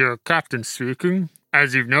 This is your captain speaking.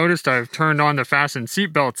 As you've noticed, I've turned on the fasten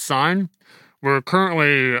seatbelt sign. we're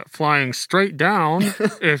currently flying straight down.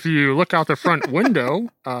 If you look out the front window,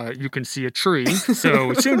 you can see a tree. So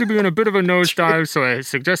we seem to be in a bit of a nosedive, so I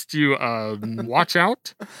suggest you watch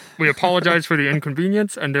out. We apologize for the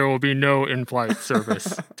inconvenience, and there will be no in-flight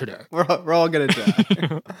service today. We're all going to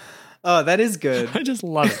die. Oh, that is good. I just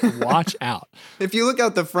love it. Watch out. If you look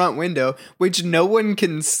out the front window, which no one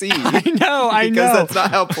can see. I know. Because that's not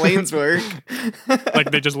how planes work. Like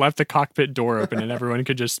they just left the cockpit door open and everyone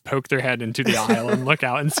could just poke their head into the aisle and look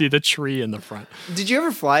out and see the tree in the front. Did you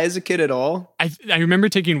ever fly as a kid at all? I remember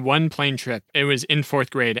taking one plane trip. It was in 4th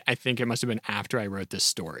grade. I think it must have been after I wrote this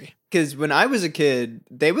story. Because when I was a kid,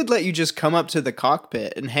 they would let you just come up to the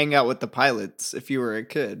cockpit and hang out with the pilots if you were a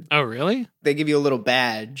kid. Oh, really? They give you a little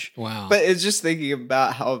badge. Wow. But it's just thinking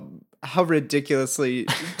about how ridiculously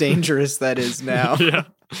dangerous that is now.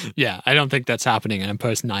 Yeah, I don't think that's happening in a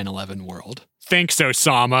post 9/11 world. Thanks,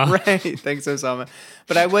 Osama. Right, thanks, Osama.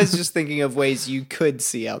 But I was just thinking of ways you could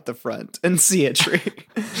see out the front and see a tree.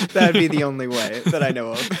 That'd be the only way that I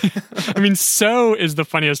know of. I mean, so is the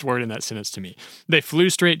funniest word in that sentence to me. They flew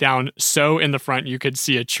straight down, so in the front you could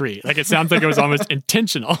see a tree. Like, it sounds like it was almost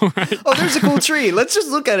intentional, right? Oh, there's a cool tree. Let's just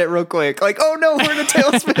look at it real quick. Like, oh no, we're in a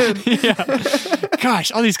tailspin. Yeah.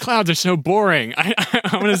 Gosh, all these clouds are so boring. I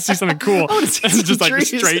want to see something cool. I want to see some just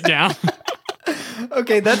trees. Like straight down.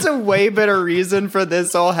 Okay, that's a way better reason for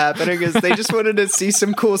this all happening is they just wanted to see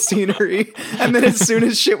some cool scenery. And then as soon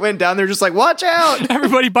as shit went down, they're just like, watch out.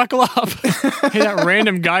 Everybody buckle up. Hey, that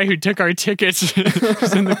random guy who took our tickets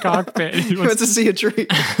is in the cockpit. He wants to see a tree.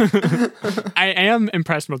 I am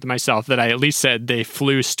impressed with myself that I at least said they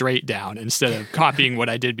flew straight down instead of copying what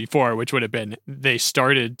I did before, which would have been they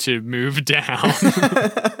started to move down.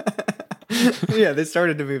 Yeah, they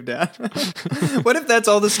started to move down. What if that's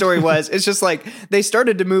all the story was? It's just like they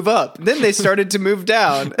started to move up, then they started to move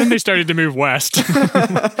down. Then they started to move west.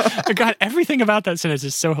 God, everything about that sentence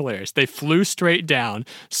is so hilarious. They flew straight down,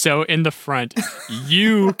 so in the front,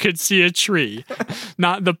 you could see a tree,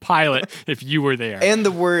 not the pilot if you were there. And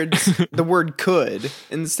the word could,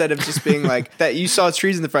 instead of just being like that you saw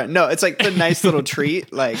trees in the front. No, it's like the nice little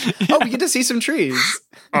treat. Like, oh, we get to see some trees.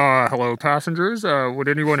 Hello, passengers. Would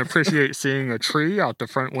anyone appreciate seeing a tree out the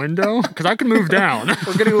front window? Because I can move down.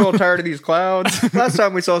 We're getting a little tired of these clouds. Last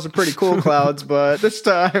time we saw some pretty cool clouds, but this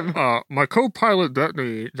time... my co-pilot bet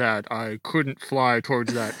me that I couldn't fly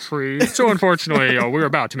towards that tree. So unfortunately, we're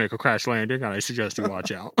about to make a crash landing, and I suggest you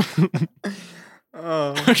watch out.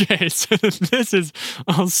 Oh. Okay, so this is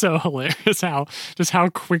also hilarious how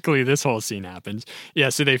quickly this whole scene happens. Yeah,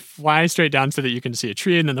 so they fly straight down so that you can see a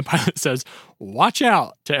tree, and then the pilot says, watch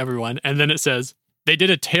out to everyone, and then it says, they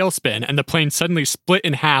did a tailspin, and the plane suddenly split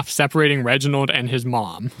in half, separating Reginald and his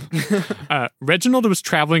mom. Reginald was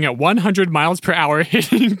traveling at 100 miles per hour,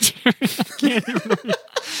 hitting...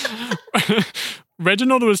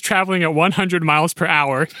 Reginald was traveling at 100 miles per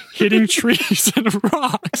hour, hitting trees and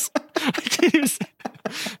rocks.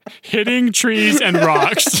 Hitting trees and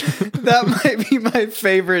rocks. That might be my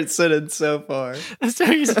favorite sentence so far. So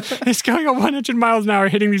he's going at 100 miles an hour,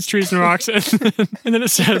 hitting these trees and rocks. And then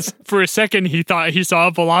it says, for a second, he thought he saw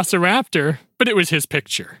a velociraptor, but it was his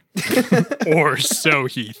picture. Or so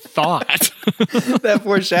he thought. That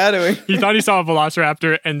foreshadowing. He thought he saw a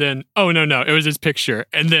velociraptor, and then, oh, no, it was his picture.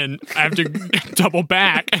 And then I have to double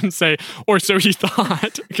back and say, or so he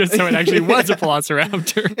thought, because so it actually was a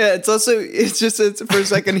velociraptor. Yeah, it's for a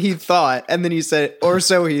second he thought, and then you said, or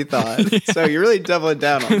so he thought. Yeah. So you're really doubling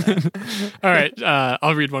down on that. All right,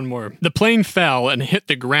 I'll read one more. The plane fell and hit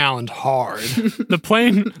the ground hard.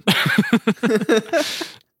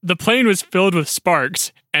 The plane was filled with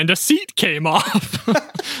sparks, and a seat came off.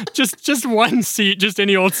 just one seat, just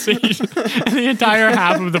any old seat. And the entire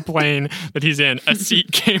half of the plane that he's in, a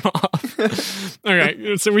seat came off. All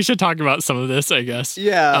right, so we should talk about some of this, I guess.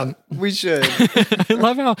 Yeah, we should. I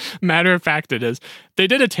love how matter of fact it is. They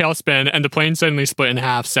did a tailspin, and the plane suddenly split in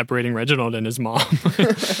half, separating Reginald and his mom.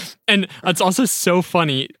 And it's also so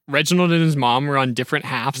funny. Reginald and his mom were on different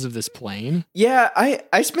halves of this plane. Yeah,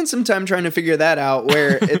 I spent some time trying to figure that out,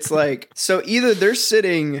 where it's like, so either they're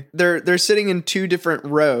sitting in two different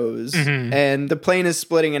rows, mm-hmm. and the plane is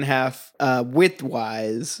splitting in half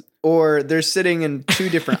widthwise, or they're sitting in two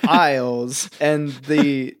different aisles, and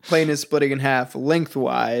the plane is splitting in half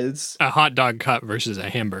lengthwise. A hot dog cut versus a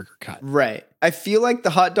hamburger cut. Right. I feel like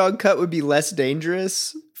the hot dog cut would be less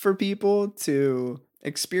dangerous for people to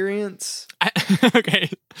experience.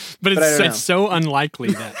 Okay, but it's so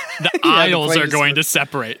unlikely that the aisles are going to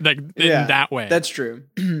separate in that way. That's true.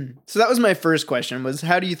 So that was my first question, was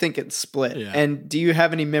how do you think it split? Yeah. And do you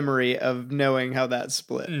have any memory of knowing how that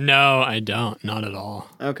split? No, I don't. Not at all.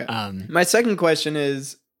 Okay. My second question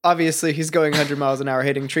is, obviously he's going 100 miles an hour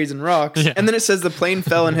hitting trees and rocks. Yeah. And then it says the plane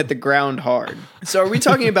fell and hit the ground hard. So are we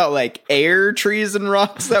talking about like air, trees, and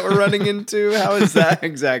rocks that we're running into? How does that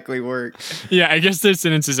exactly work? Yeah, I guess those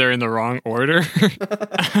sentences are in the wrong order.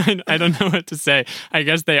 I don't know what to say. I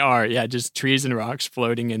guess they are. Yeah, just trees and rocks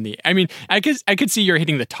floating in the... I mean, I could see you're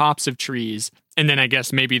hitting the tops of trees, and then I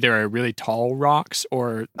guess maybe there are really tall rocks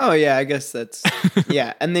or... Oh, yeah, I guess that's...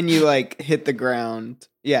 Yeah, and then you like hit the ground.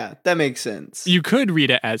 Yeah, that makes sense. You could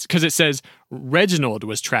read it as... Because it says Reginald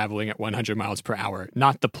was traveling at 100 miles per hour,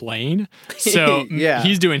 not the plane. So yeah.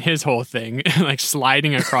 He's doing his whole thing, like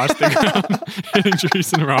sliding across the ground, hitting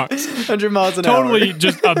trees and rocks. 100 miles an hour. Totally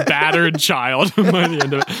just a battered child by the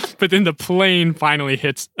end of it. But then the plane finally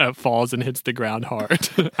falls and hits the ground hard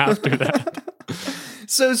after that.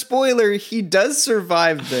 So, spoiler, he does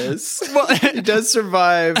survive this. Well, he does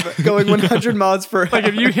survive going 100 miles per hour. Like,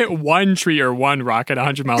 if you hit one tree or one rock at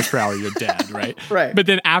 100 miles per hour, you're dead, right? Right. But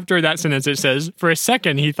then after that sentence, it says, for a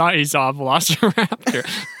second, he thought he saw a velociraptor.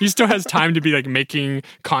 He still has time to be, like, making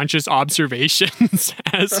conscious observations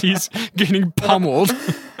as he's getting pummeled.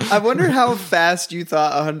 I wonder how fast you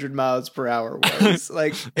thought 100 miles per hour was.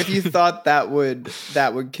 Like, if you thought that would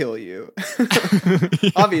kill you. Yeah.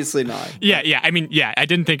 Obviously not. Yeah. I mean, yeah, I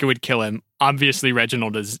didn't think it would kill him. Obviously,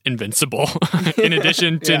 Reginald is invincible. In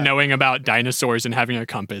addition to knowing about dinosaurs and having a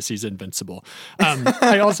compass, he's invincible.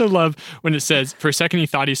 I also love when it says, for a second he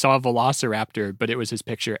thought he saw a velociraptor, but it was his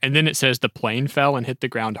picture. And then it says the plane fell and hit the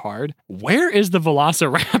ground hard. Where is the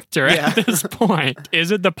velociraptor at this point? Is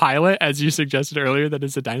it the pilot, as you suggested earlier, that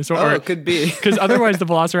is a dinosaur? Oh, it could be. Because otherwise the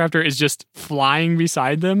velociraptor is just flying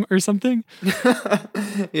beside them or something.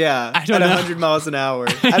 Yeah, at 100 miles an hour.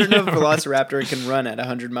 I don't know if a velociraptor can run at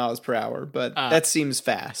 100 miles per hour. But that seems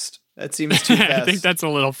fast. That seems too fast. I think that's a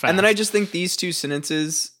little fast. And then I just think these two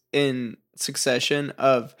sentences in succession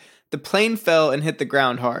of the plane fell and hit the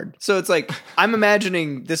ground hard. So it's like, I'm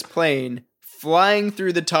imagining this plane flying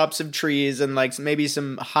through the tops of trees and like maybe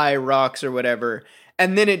some high rocks or whatever.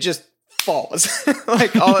 And then it just falls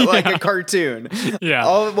like a cartoon. Yeah.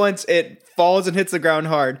 All at once it falls and hits the ground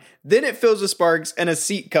hard. Then it fills with sparks and a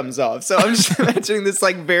seat comes off. So I'm just imagining this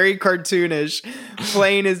like very cartoonish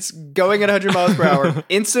plane is going at 100 miles per hour,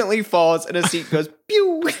 instantly falls, and a seat goes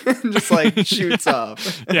pew and just like shoots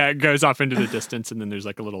off. Yeah, it goes off into the distance, and then there's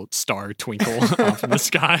like a little star twinkle off in the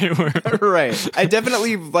sky. Right. I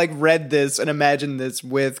definitely like read this and imagined this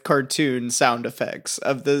with cartoon sound effects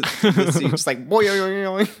of the seat, just like boy.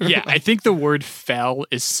 Yeah, I think the word "fell"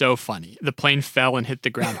 is so funny. The plane fell and hit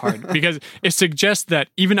the ground hard because it suggests that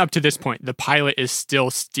even up to this point, the pilot is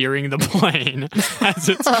still steering the plane as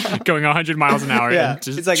it's going 100 miles an hour. Yeah, and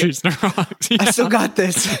just it's like choosing the rocks. Yeah. I still got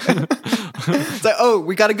this. It's like, oh,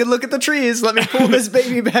 we got a good look at the trees. Let me pull this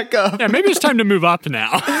baby back up. Yeah, maybe it's time to move up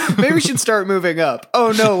now. Maybe we should start moving up.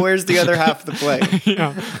 Oh no, where's the other half of the plane?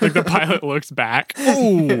 Yeah, like the pilot looks back.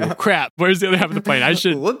 Oh crap! Where's the other half of the plane? I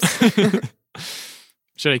should. Whoops.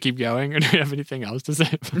 Should I keep going, or do you have anything else to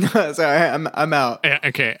say? No, sorry, I'm out. Yeah,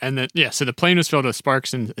 okay, and then so the plane was filled with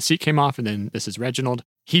sparks, and the seat came off, and then this is Reginald.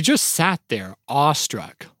 He just sat there,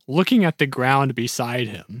 awestruck, looking at the ground beside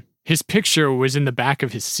him. His picture was in the back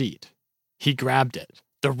of his seat. He grabbed it.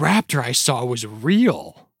 The raptor I saw was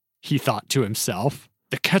real, he thought to himself.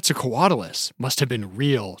 The Quetzalcoatlus must have been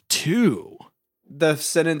real too. The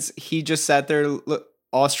sentence, he just sat there,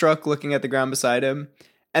 awestruck, looking at the ground beside him.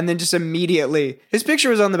 And then just immediately, his picture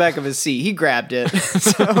was on the back of his seat. He grabbed it.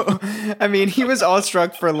 So, I mean, he was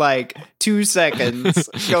awestruck for like 2 seconds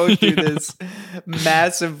going through this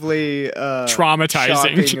massively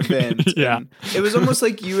traumatizing shocking event. Yeah. And it was almost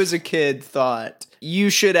like you as a kid thought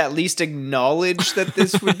you should at least acknowledge that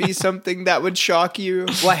this would be something that would shock you.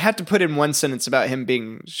 Well, I had to put in one sentence about him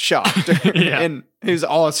being shocked. And he was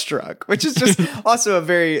awestruck, which is just also a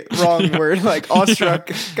very wrong word. Like,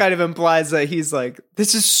 awestruck kind of implies that he's like,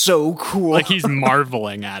 this is so cool. Like he's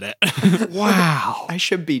marveling at it. Wow. I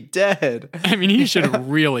should be dead. I mean, he should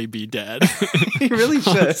really be dead. He really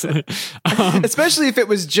should. Especially if it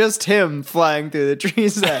was just him flying through the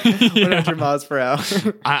trees at 100 miles per hour.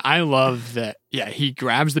 I love that. Yeah, he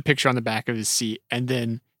grabs the picture on the back of his seat, and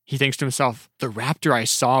then he thinks to himself, the raptor I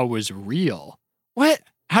saw was real. What?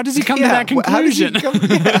 How does he come to that conclusion?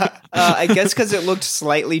 I guess because it looked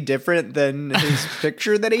slightly different than his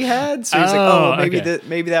picture that he had. So he's like,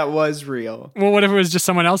 maybe that was real. Well, what if it was just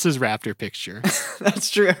someone else's raptor picture? That's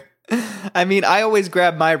true. I mean, I always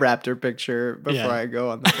grab my raptor picture before I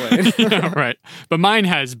go on the plane. Yeah, right. But mine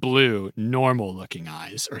has blue, normal-looking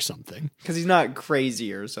eyes or something. Because he's not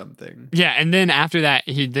crazy or something. Yeah, and then after that,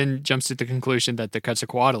 he then jumps to the conclusion that the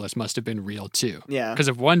Quetzalcoatlus must have been real too. Yeah. Because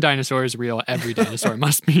if one dinosaur is real, every dinosaur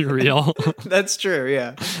must be real. That's true,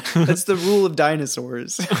 yeah. That's the rule of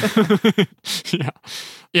dinosaurs. Yeah.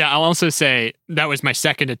 Yeah, I'll also say that was my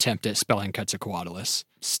second attempt at spelling Quetzalcoatlus.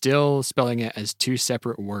 Still spelling it as two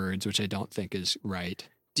separate words, which I don't think is right.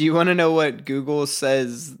 Do you want to know what Google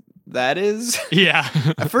says that is? Yeah.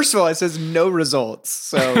 First of all, it says no results.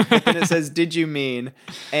 So then it says, did you mean?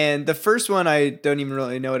 And the first one, I don't even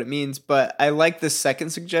really know what it means, but I like the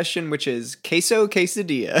second suggestion, which is queso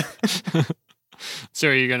quesadilla. So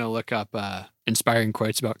are you going to look up inspiring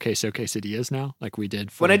quotes about queso quesadillas now, like we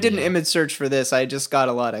did for when I did an image search for this, I just got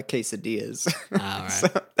a lot of quesadillas. All right. So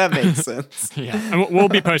that makes sense. Yeah. And we'll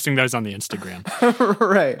be posting those on the Instagram.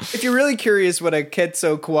 Right. If you're really curious what a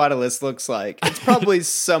Quetzalcoatlus looks like, it's probably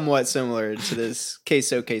somewhat similar to this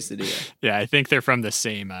queso quesadilla. Yeah, I think they're from the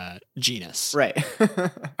same genus. Right. All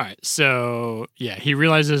right. So, yeah, he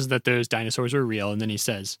realizes that those dinosaurs are real, and then it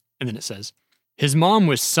says, his mom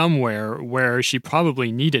was somewhere where she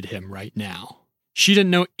probably needed him right now. She didn't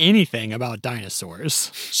know anything about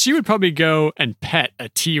dinosaurs. She would probably go and pet a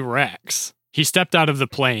T-Rex. He stepped out of the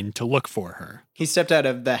plane to look for her. He stepped out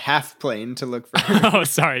of the half plane to look for her. Oh,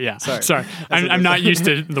 sorry. Yeah. Sorry. I'm not used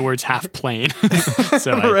to the words half plane.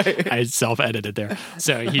 So I self-edited there.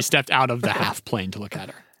 So he stepped out of the half plane to look at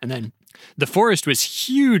her. And then the forest was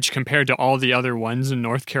huge compared to all the other ones in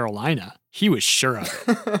North Carolina. He was sure of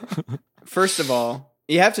it. First of all,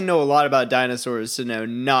 you have to know a lot about dinosaurs to know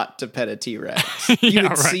not to pet a T-Rex. You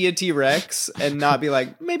would see a T-Rex and not be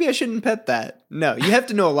like, maybe I shouldn't pet that. No, you have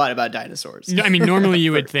to know a lot about dinosaurs. No, I mean, normally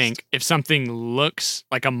you would think if something looks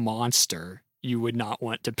like a monster, you would not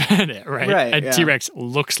want to pet it, right? A T-Rex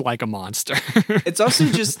looks like a monster. It's also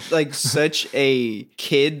just like such a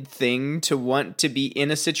kid thing to want to be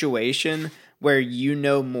in a situation where you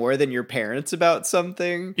know more than your parents about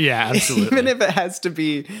something. Yeah, absolutely. Even if it has to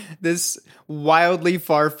be this wildly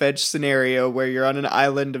far-fetched scenario where you're on an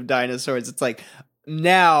island of dinosaurs, it's like,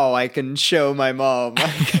 now I can show my mom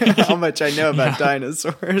how much I know about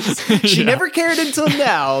dinosaurs. She never cared until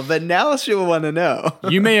now, but now she'll want to know.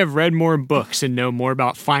 You may have read more books and know more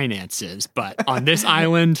about finances, but on this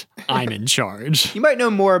island, I'm in charge. You might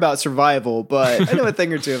know more about survival, but I know a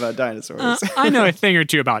thing or two about dinosaurs. I know a thing or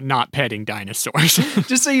two about not petting dinosaurs.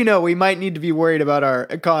 Just so you know, we might need to be worried about our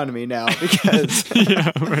economy now because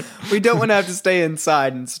we don't want to have to stay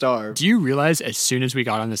inside and starve. Do you realize as soon as we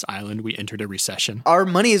got on this island, we entered a recession? Our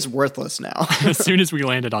money is worthless now. As soon as we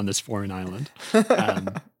landed on this foreign island.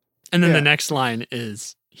 And then the next line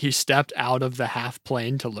is, he stepped out of the half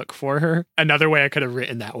plane to look for her. Another way I could have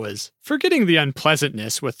written that was, forgetting the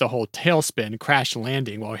unpleasantness with the whole tailspin crash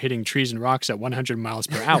landing while hitting trees and rocks at 100 miles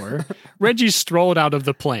per hour, Reggie strolled out of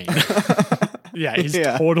the plane. Yeah, he's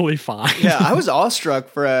totally fine. Yeah, I was awestruck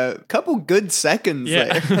for a couple good seconds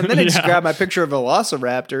there. And then I just grabbed my picture of a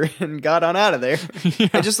velociraptor and got on out of there.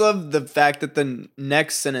 I just love the fact that the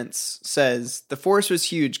next sentence says, the forest was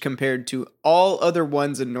huge compared to all other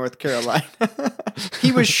ones in North Carolina.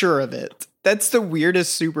 He was sure of it. That's the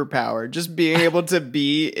weirdest superpower. Just being able to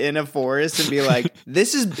be in a forest and be like,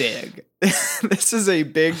 this is big. This is a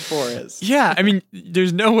big forest. Yeah, I mean,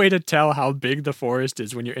 there's no way to tell how big the forest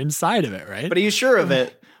is when you're inside of it, right? But are you sure of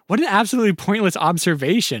it? What an absolutely pointless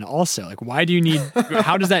observation also. Like, why do you need,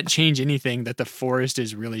 how does that change anything that the forest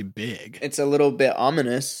is really big? It's a little bit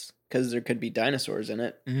ominous because there could be dinosaurs in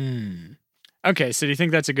it. Okay, so do you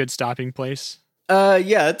think that's a good stopping place?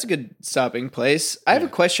 Yeah, that's a good stopping place. I have a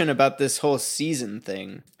question about this whole season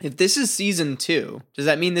thing. If this is season 2, does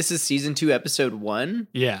that mean this is season 2, episode 1?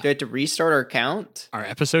 Yeah. Do I have to restart our count? Our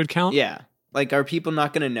episode count? Yeah. Like, are people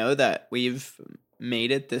not going to know that we've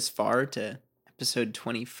made it this far to episode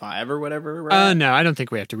 25 or whatever? Right? No, I don't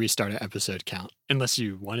think we have to restart an episode count unless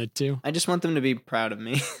you wanted to. I just want them to be proud of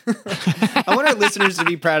me. I want our listeners to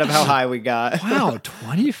be proud of how high we got. Wow,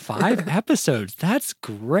 25 episodes. That's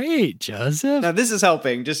great, Joseph. Now, this is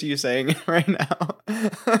helping, just you saying it right now.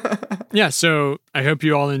 Yeah, so I hope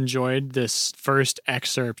you all enjoyed this first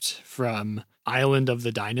excerpt from Island of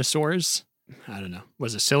the Dinosaurs. I don't know.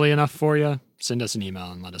 Was it silly enough for you? Send us an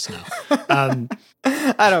email and let us know.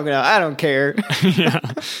 I don't know. I don't care.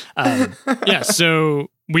 So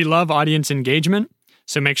we love audience engagement.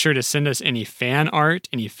 So make sure to send us any fan art,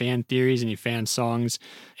 any fan theories, any fan songs,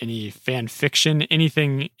 any fan fiction,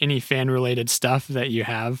 anything, any fan related stuff that you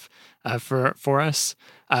have for us.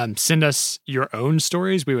 Send us your own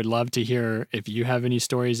stories. We would love to hear if you have any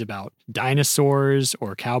stories about dinosaurs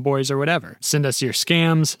or cowboys or whatever. Send us your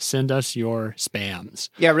scams. Send us your spams.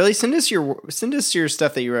 Yeah, really. Send us your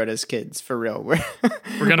stuff that you wrote as kids, for real.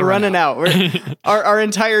 We're gonna running out. Our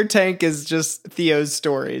entire tank is just Theo's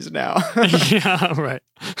stories now. Yeah, right.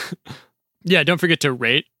 Yeah, don't forget to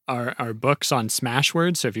rate our books on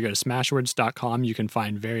Smashwords. So if you go to smashwords.com, you can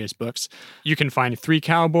find various books. You can find Three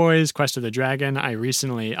Cowboys, Quest of the Dragon. I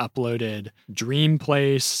recently uploaded Dream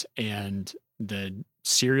Place and the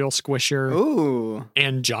Cereal Squisher. Ooh.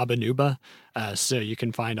 And Jabba Nuba. So you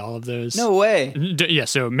can find all of those. No way. Yeah,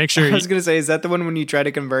 so make sure. I was going to say, is that the one when you try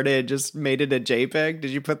to convert it, it just made it a JPEG? Did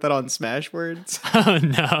you put that on Smashwords? Oh,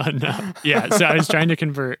 no. Yeah, so I was trying to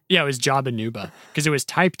convert. Yeah, it was Jabba Nuba because it was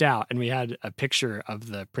typed out and we had a picture of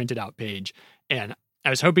the printed out page. And I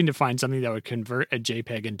was hoping to find something that would convert a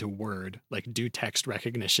JPEG into Word, like do text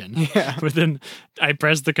recognition. Yeah. But then I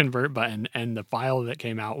pressed the convert button and the file that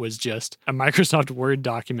came out was just a Microsoft Word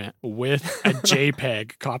document with a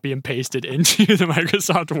JPEG copy and pasted into the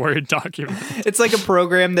Microsoft Word document. It's like a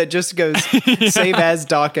program that just goes save as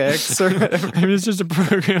docx or whatever. I mean, it's just a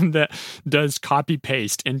program that does copy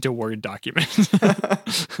paste into Word documents.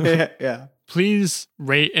 Yeah. Please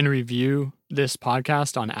rate and review this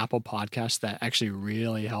podcast on Apple Podcasts. That actually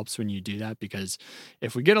really helps when you do that, because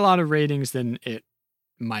if we get a lot of ratings, then it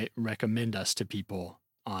might recommend us to people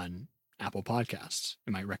on Apple Podcasts.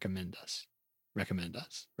 It might recommend us,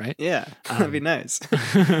 right? Yeah, that'd be nice.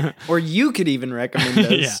 Or you could even recommend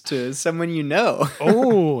us to someone you know.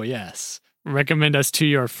 Oh, yes. Recommend us to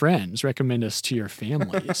your friends. Recommend us to your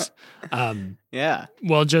families. Yeah.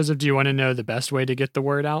 Well, Joseph, do you want to know the best way to get the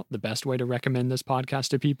word out? The best way to recommend this podcast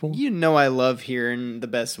to people? You know I love hearing the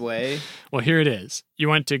best way. Well, here it is. You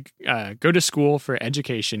want to go to school for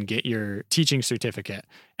education, get your teaching certificate,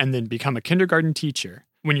 and then become a kindergarten teacher.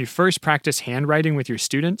 When you first practice handwriting with your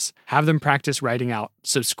students, have them practice writing out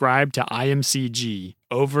 "subscribe to IMCG"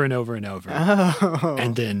 over and over and over. Oh.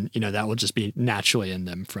 And then, that will just be naturally in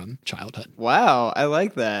them from childhood. Wow, I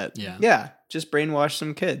like that. Yeah. Yeah, just brainwash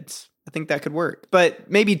some kids. I think that could work. But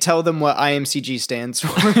maybe tell them what IMCG stands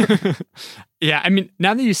for. Yeah, I mean,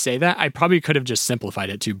 now that you say that, I probably could have just simplified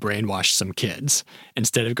it to brainwash some kids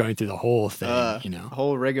instead of going through the whole thing,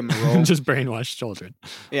 Whole rigmarole. Just brainwash children.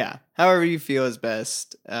 Yeah, however you feel is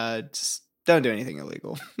best. Just don't do anything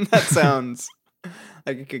illegal. That sounds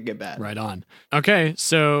like it could get bad. Right on. Okay,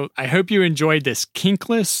 so I hope you enjoyed this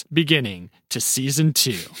kinkless beginning to season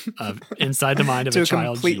 2 of Inside the Mind of a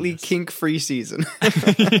Child completely Genius. kink-free season.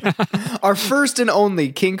 Our first and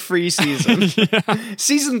only kink-free season.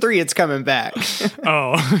 Season 3, it's coming back.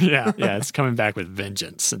 Oh, yeah, it's coming back with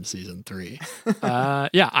vengeance in season 3.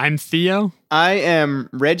 I'm Theo. I am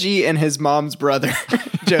Reggie and his mom's brother,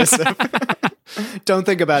 Joseph. Don't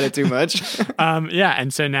think about it too much.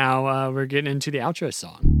 And so now we're getting into the outro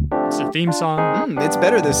song. It's a theme song. It's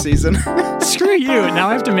better this season. Screw you. Now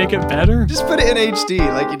I have to make it better? Just put it in HD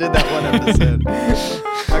like you did that one episode.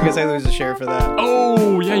 I guess I lose a share for that.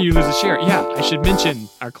 Oh, yeah, you lose a share. Yeah, I should mention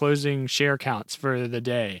our closing share counts for the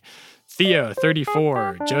day. Theo,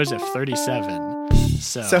 34. Joseph, 37.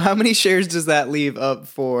 So how many shares does that leave up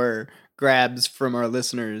for grabs from our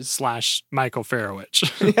listeners? / Michael Farowich.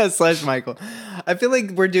 Yeah, / Michael. I feel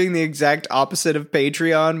like we're doing the exact opposite of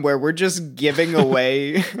Patreon, where we're just giving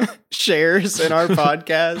away shares in our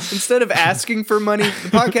podcast. Instead of asking for money, the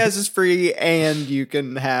podcast is free and you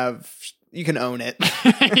can own it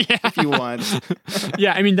if you want.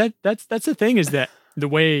 Yeah, I mean, that's the thing, is that the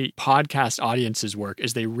way podcast audiences work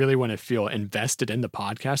is they really want to feel invested in the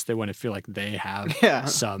podcast. They want to feel like they have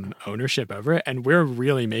some ownership over it. And we're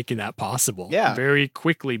really making that possible. Yeah. Very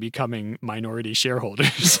quickly becoming minority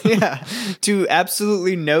shareholders. Yeah. To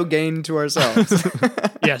absolutely no gain to ourselves.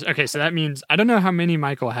 Yes. Okay. So that means, I don't know how many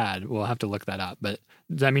Michael had. We'll have to look that up. But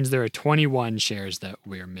that means there are 21 shares that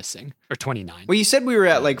we're missing. Or 29. Well, you said we were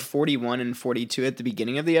at like 41 and 42 at the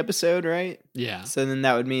beginning of the episode, right? Yeah. So then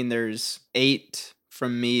that would mean there's 8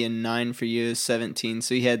 from me and 9 for you, 17.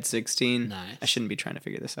 So you had 16. Nice. I shouldn't be trying to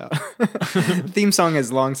figure this out. The theme song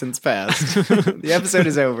has long since passed. The episode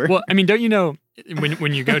is over. Well, I mean, don't you know,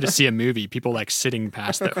 when you go to see a movie, people like sitting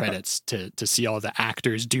past the credits to see all the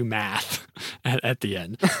actors do math at the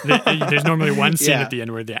end. There's normally one scene at the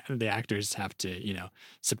end where the actors have to,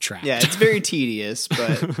 subtract. Yeah, it's very tedious,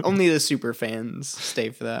 but only the super fans stay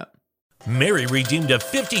for that. Mary redeemed a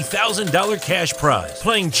 $50,000 cash prize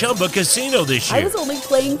playing Chumba Casino this year. I was only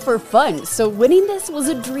playing for fun, so winning this was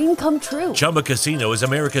a dream come true. Chumba Casino is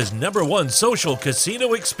America's #1 social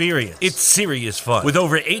casino experience. It's serious fun. With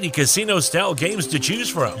over 80 casino-style games to choose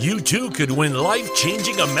from, you too could win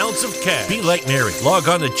life-changing amounts of cash. Be like Mary. Log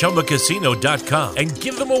on to ChumbaCasino.com and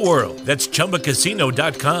give them a whirl. That's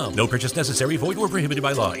ChumbaCasino.com. No purchase necessary. Void where prohibited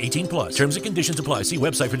by law. 18+. Terms and conditions apply. See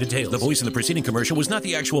website for details. The voice in the preceding commercial was not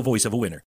the actual voice of a winner.